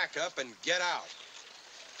 So pack up and get out.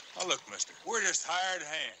 Now, look, mister, we're just hired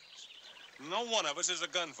hands. No one of us is a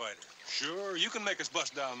gunfighter. Sure, you can make us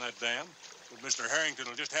bust down that dam, but Mr. Harrington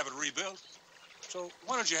will just have it rebuilt. So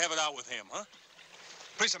why don't you have it out with him, huh?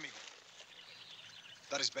 Please, amigo.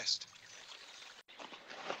 That is best.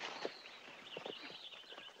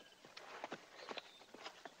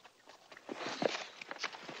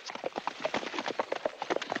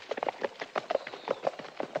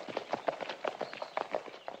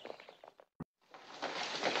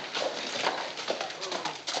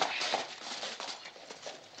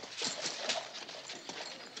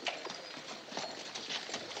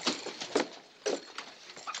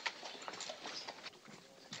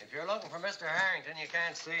 If you're looking for Mr. Harrington, you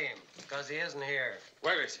can't see him because he isn't here.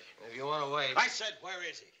 Where is he? If you want to wait. I said, where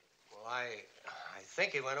is he? Well, I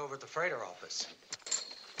think he went over to the freighter office.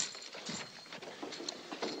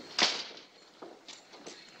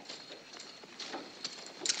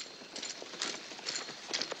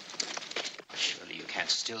 Surely you can't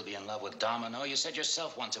still be in love with Domino. You said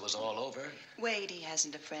yourself once it was all over. Wade, he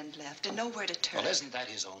hasn't a friend left and nowhere to turn. Well, isn't that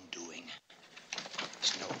his own doing?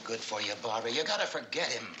 It's no good for you, Barbara. You gotta forget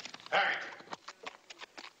him. Harrington.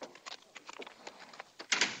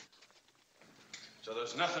 So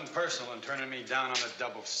there's nothing personal in turning me down on a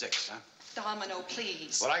double six, huh? Domino,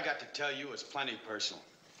 please. What I got to tell you is plenty personal.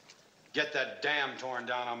 Get that dam torn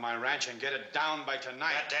down on my ranch and get it down by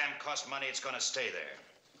tonight. That dam costs money. It's gonna stay there.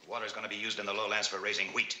 The water's gonna be used in the lowlands for raising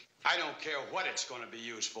wheat. I don't care what it's gonna be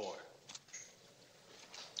used for.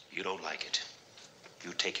 You don't like it.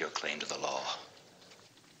 You take your claim to the law.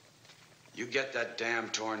 You get that dam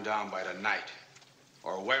torn down by tonight,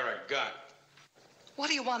 or wear a gun. What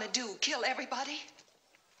do you want to do? Kill everybody?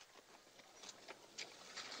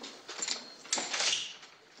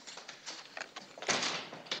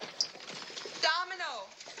 Domino!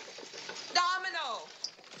 Domino!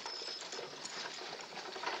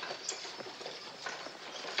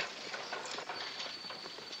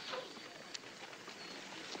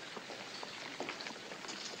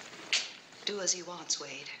 Do as he wants,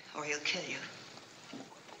 Wade, or he'll kill you.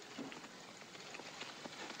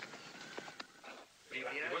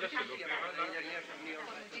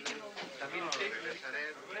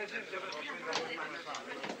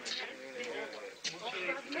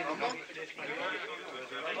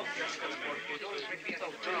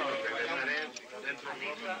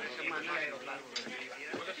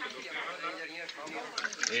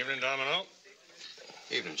 Evening, Domino.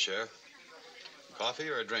 Evening, Sheriff. Coffee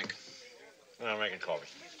or a drink? I'm making coffee.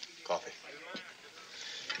 Coffee.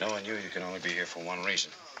 Knowing you, you can only be here for one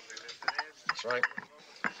reason. That's right.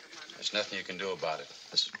 There's nothing you can do about it.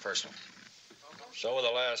 This is personal. So were the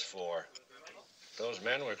last four. Those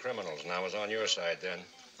men were criminals, and I was on your side then.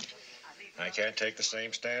 I can't take the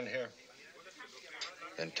same stand here.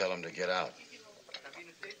 Then tell them to get out.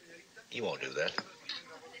 He won't do that.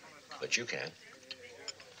 But you can.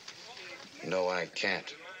 No, I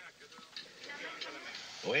can't.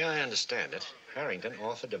 The way I understand it, Harrington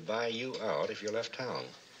offered to buy you out if you left town.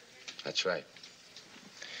 That's right.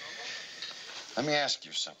 Let me ask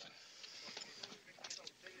you something.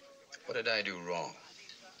 What did I do wrong?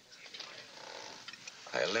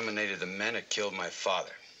 I eliminated the men that killed my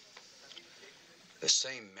father. The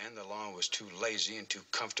same men the law was too lazy and too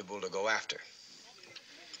comfortable to go after.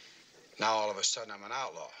 Now, all of a sudden, I'm an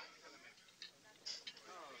outlaw.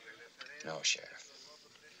 No, Sheriff.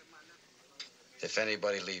 If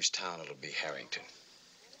anybody leaves town, it'll be Harrington.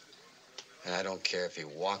 And I don't care if he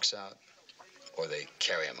walks out or they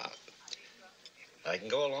carry him out. I can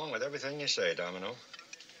go along with everything you say, Domino.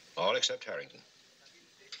 All except Harrington.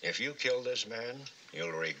 If you kill this man,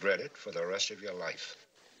 you'll regret it for the rest of your life.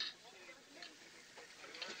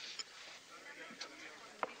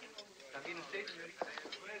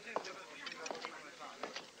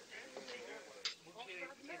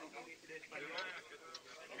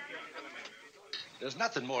 There's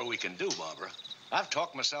nothing more we can do, Barbara. I've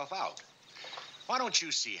talked myself out. Why don't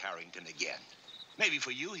you see Harrington again? Maybe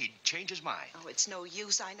for you, he'd change his mind. Oh, it's no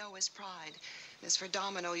use. I know his pride. As for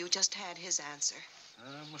Domino, you just had his answer.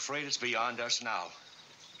 I'm afraid it's beyond us now.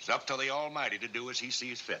 It's up to the Almighty to do as he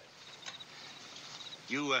sees fit.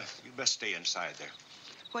 You best stay inside there.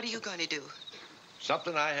 What are you going to do?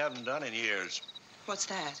 Something I haven't done in years. What's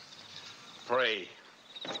that? Pray.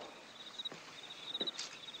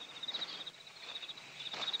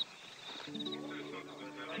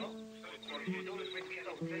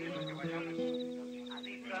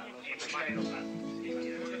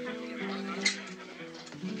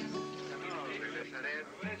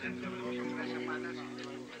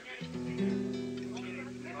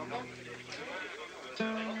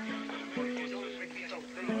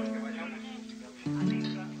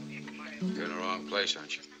 You're in the wrong place,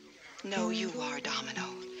 aren't you? No, you are, Domino.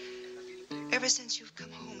 Ever since you've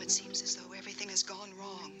come home, it seems as though everything has gone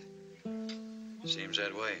wrong. Seems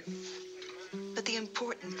that way. But the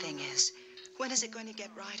important thing is, when is it going to get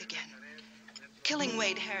right again? Killing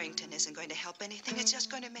Wade Harrington isn't going to help anything. It's just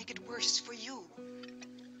going to make it worse for you.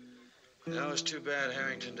 You know, it's too bad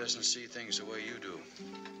Harrington doesn't see things the way you do.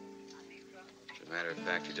 As a matter of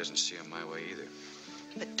fact, he doesn't see them my way either.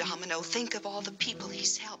 But Domino, think of all the people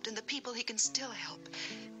he's helped and the people he can still help.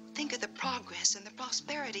 Think of the progress and the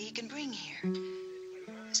prosperity he can bring here.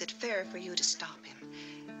 Is it fair for you to stop him?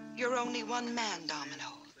 You're only one man,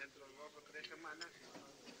 Domino.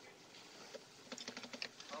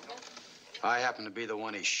 I happen to be the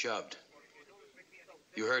one he shoved.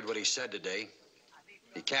 You heard what he said today.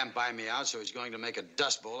 He can't buy me out, so he's going to make a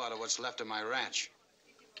dust bowl out of what's left of my ranch.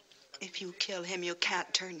 If you kill him, you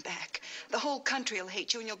can't turn back. The whole country will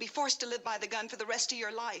hate you, and you'll be forced to live by the gun for the rest of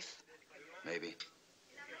your life. Maybe.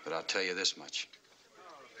 But I'll tell you this much.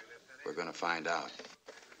 We're going to find out.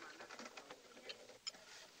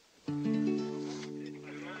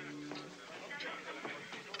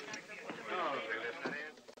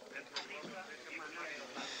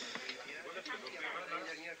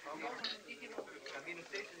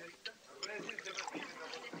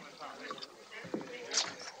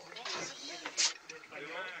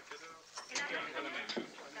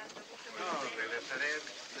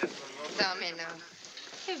 Domino,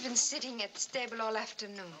 you've been sitting at the stable all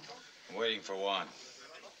afternoon. I'm waiting for Juan.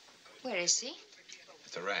 Where is he?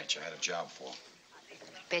 At the ranch. I had a job for him.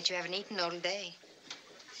 Bet you haven't eaten all day.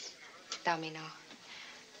 Domino,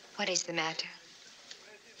 what is the matter?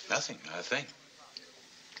 Nothing, not a thing.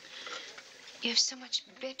 You have so much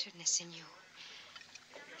bitterness in you.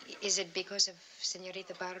 Is it because of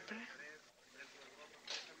Senorita Barbara?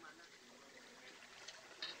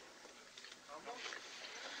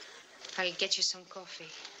 I'll get you some coffee.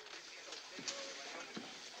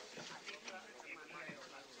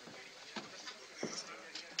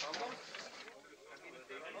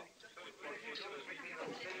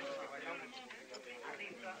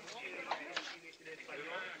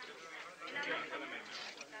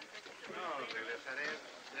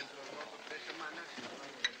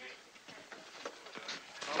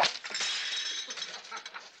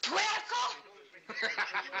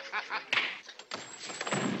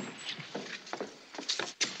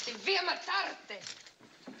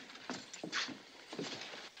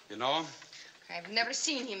 You know him? I've never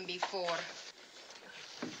seen him before.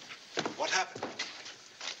 What happened?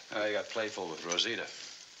 He got playful with Rosita.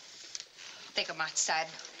 Take him outside.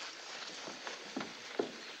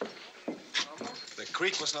 The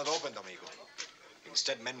creek was not opened, amigo.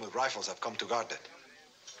 Instead, men with rifles have come to guard it.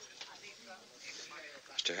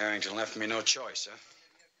 Mr. Harrington left me no choice, huh?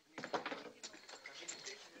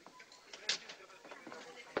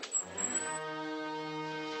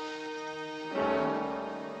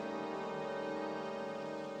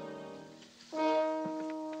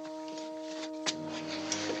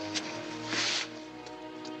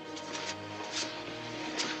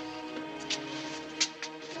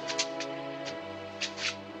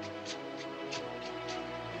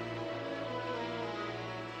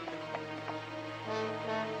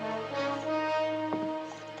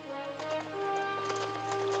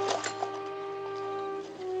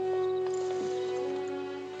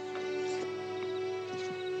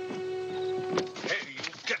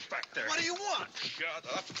 Shut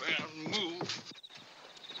up and move.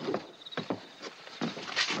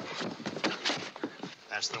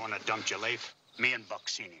 That's the one that dumped you, Leif. Me and Buck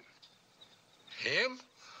seen him. Him?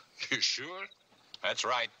 You sure? That's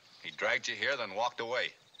right. He dragged you here, then walked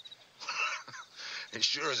away. He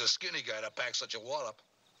sure is a skinny guy to pack such a wallop.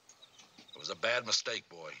 It was a bad mistake,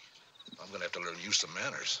 boy. I'm gonna have to learn you some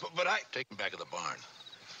manners. But I... Take him back to the barn.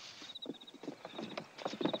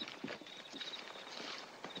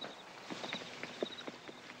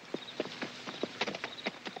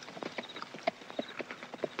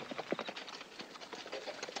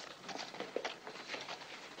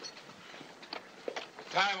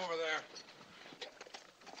 Time over there.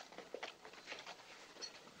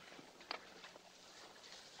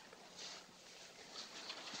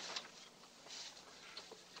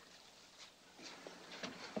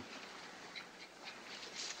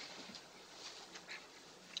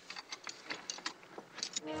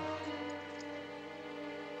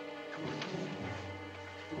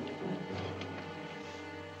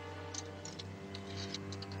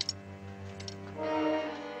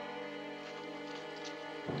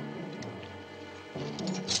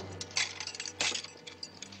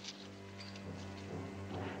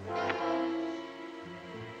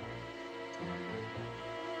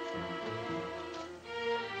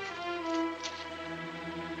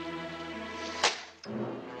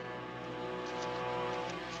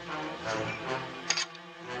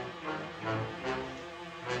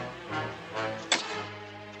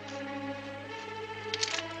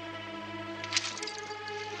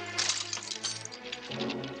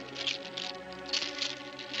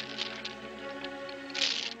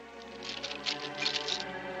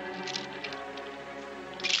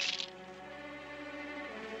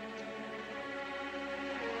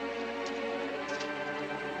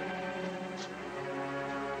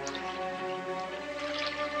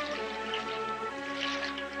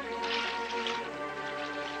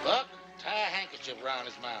 around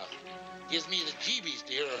his mouth. Gives me the jeebies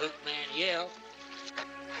to hear a hurt man yell.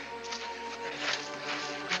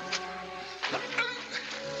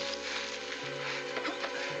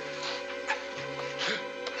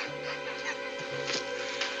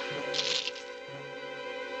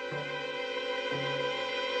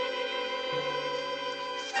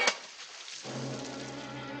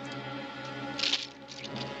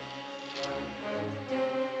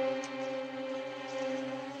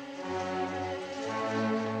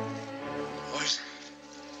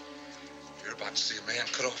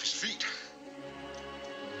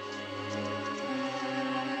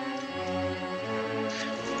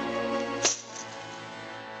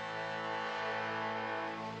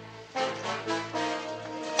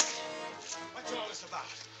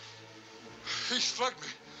 He slugged me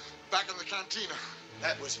back in the cantina.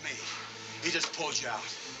 That was me. He just pulled you out.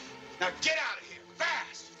 Now get out of here,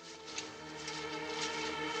 fast!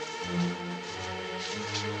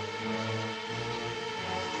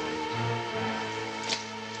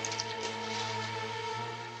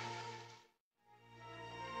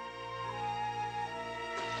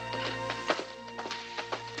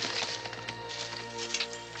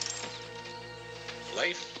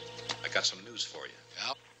 Leif, I got some news for you.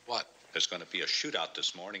 Yeah? What? There's going to be a shootout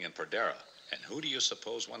this morning in Perdera. And who do you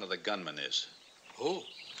suppose one of the gunmen is? Who?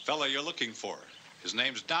 Fella you're looking for. His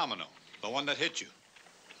name's Domino, the one that hit you.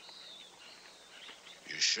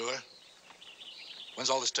 You sure? When's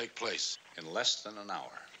all this take place? In less than an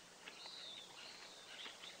hour.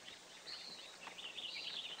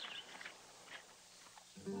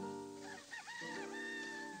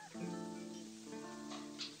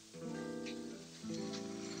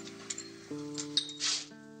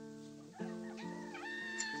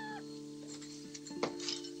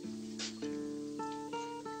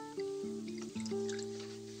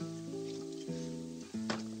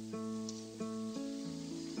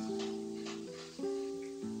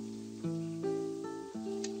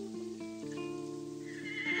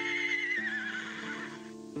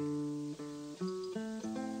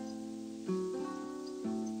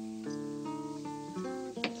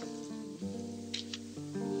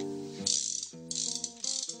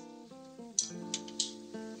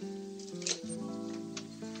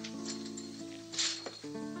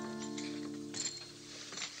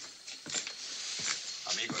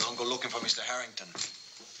 Amigo, don't go looking for Mr. Harrington.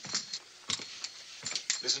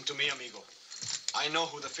 Listen to me, amigo. I know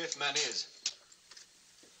who the fifth man is.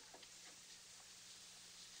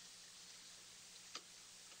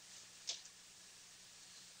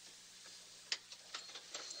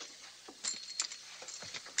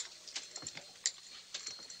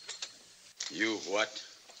 You what?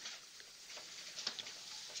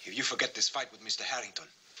 If you forget this fight with Mr. Harrington,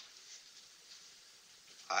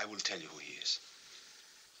 I will tell you who he is.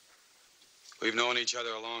 We've known each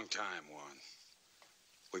other a long time, Juan.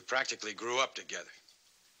 We practically grew up together.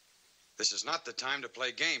 This is not the time to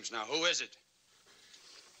play games. Now, who is it?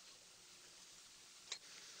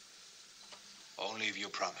 Only if you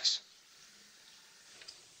promise.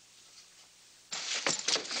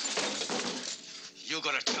 You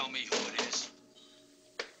gotta tell me who it is.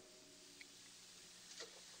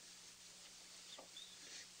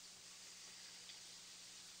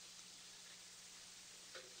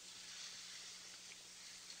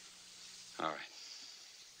 All right.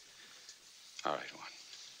 All right, Juan.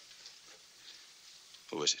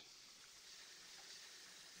 Who is it?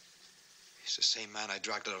 He's the same man I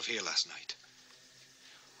dragged out of here last night.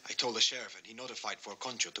 I told the sheriff and he notified Fort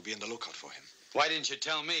Concho to be on the lookout for him. Why didn't you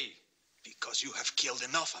tell me? Because you have killed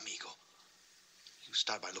enough, amigo. You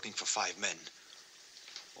start by looking for 5 men.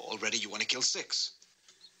 Already you want to kill 6.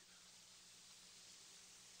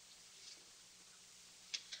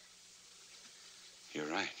 You're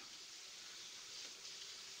right.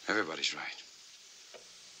 Everybody's right.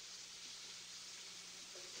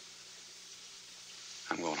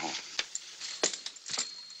 I'm going home.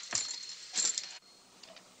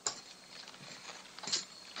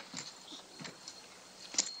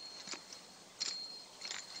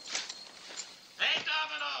 Hey,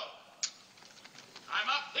 Domino! I'm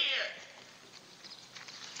up here.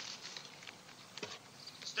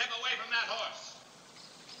 Step away from that horse.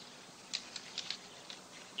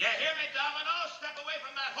 You hear me, Domino? Step away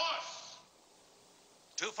from that horse.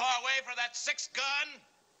 Too far away for that 6 gun?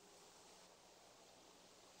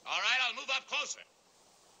 All right, I'll move up closer.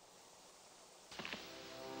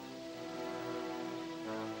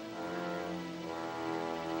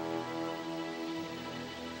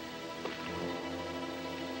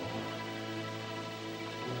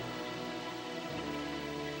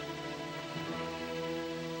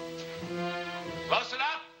 Close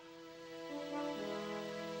enough?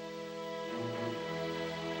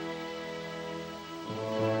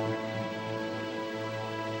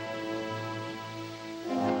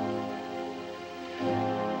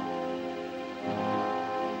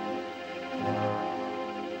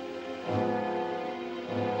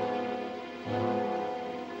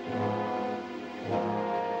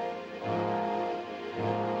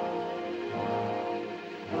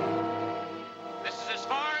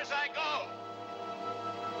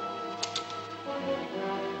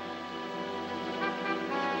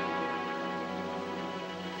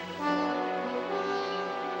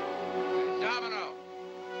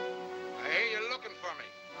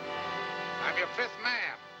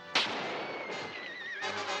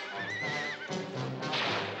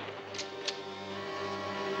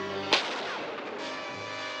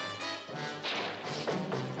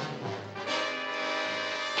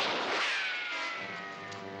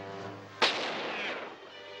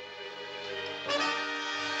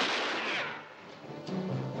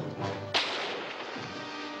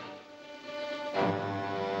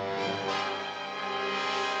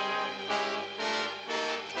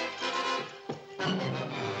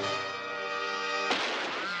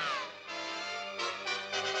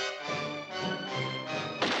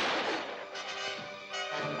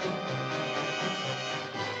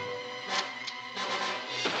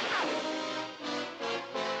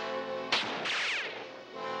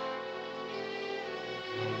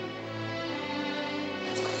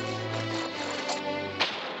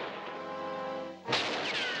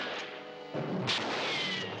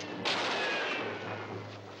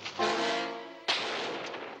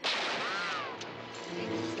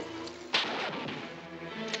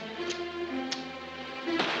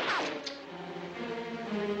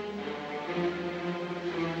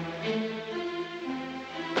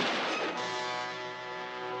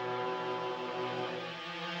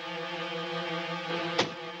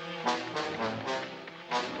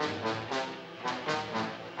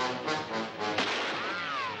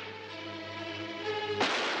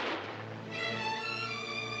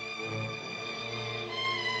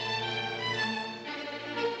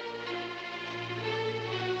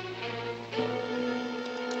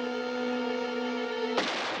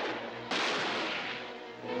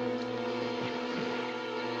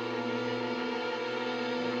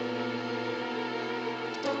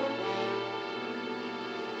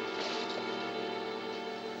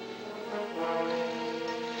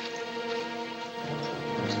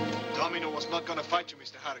 Domino was not going to fight you,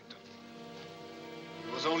 Mr. Harrington.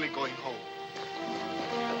 He was only going home.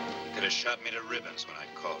 Could have shot me to ribbons when I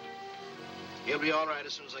called him. He'll be all right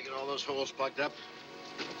as soon as I get all those holes plugged up.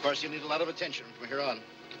 Of course, you'll need a lot of attention from here on.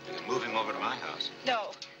 You can move him over to my house.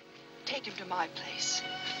 No. Take him to my place.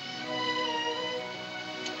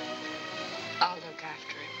 I'll look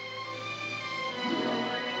after him.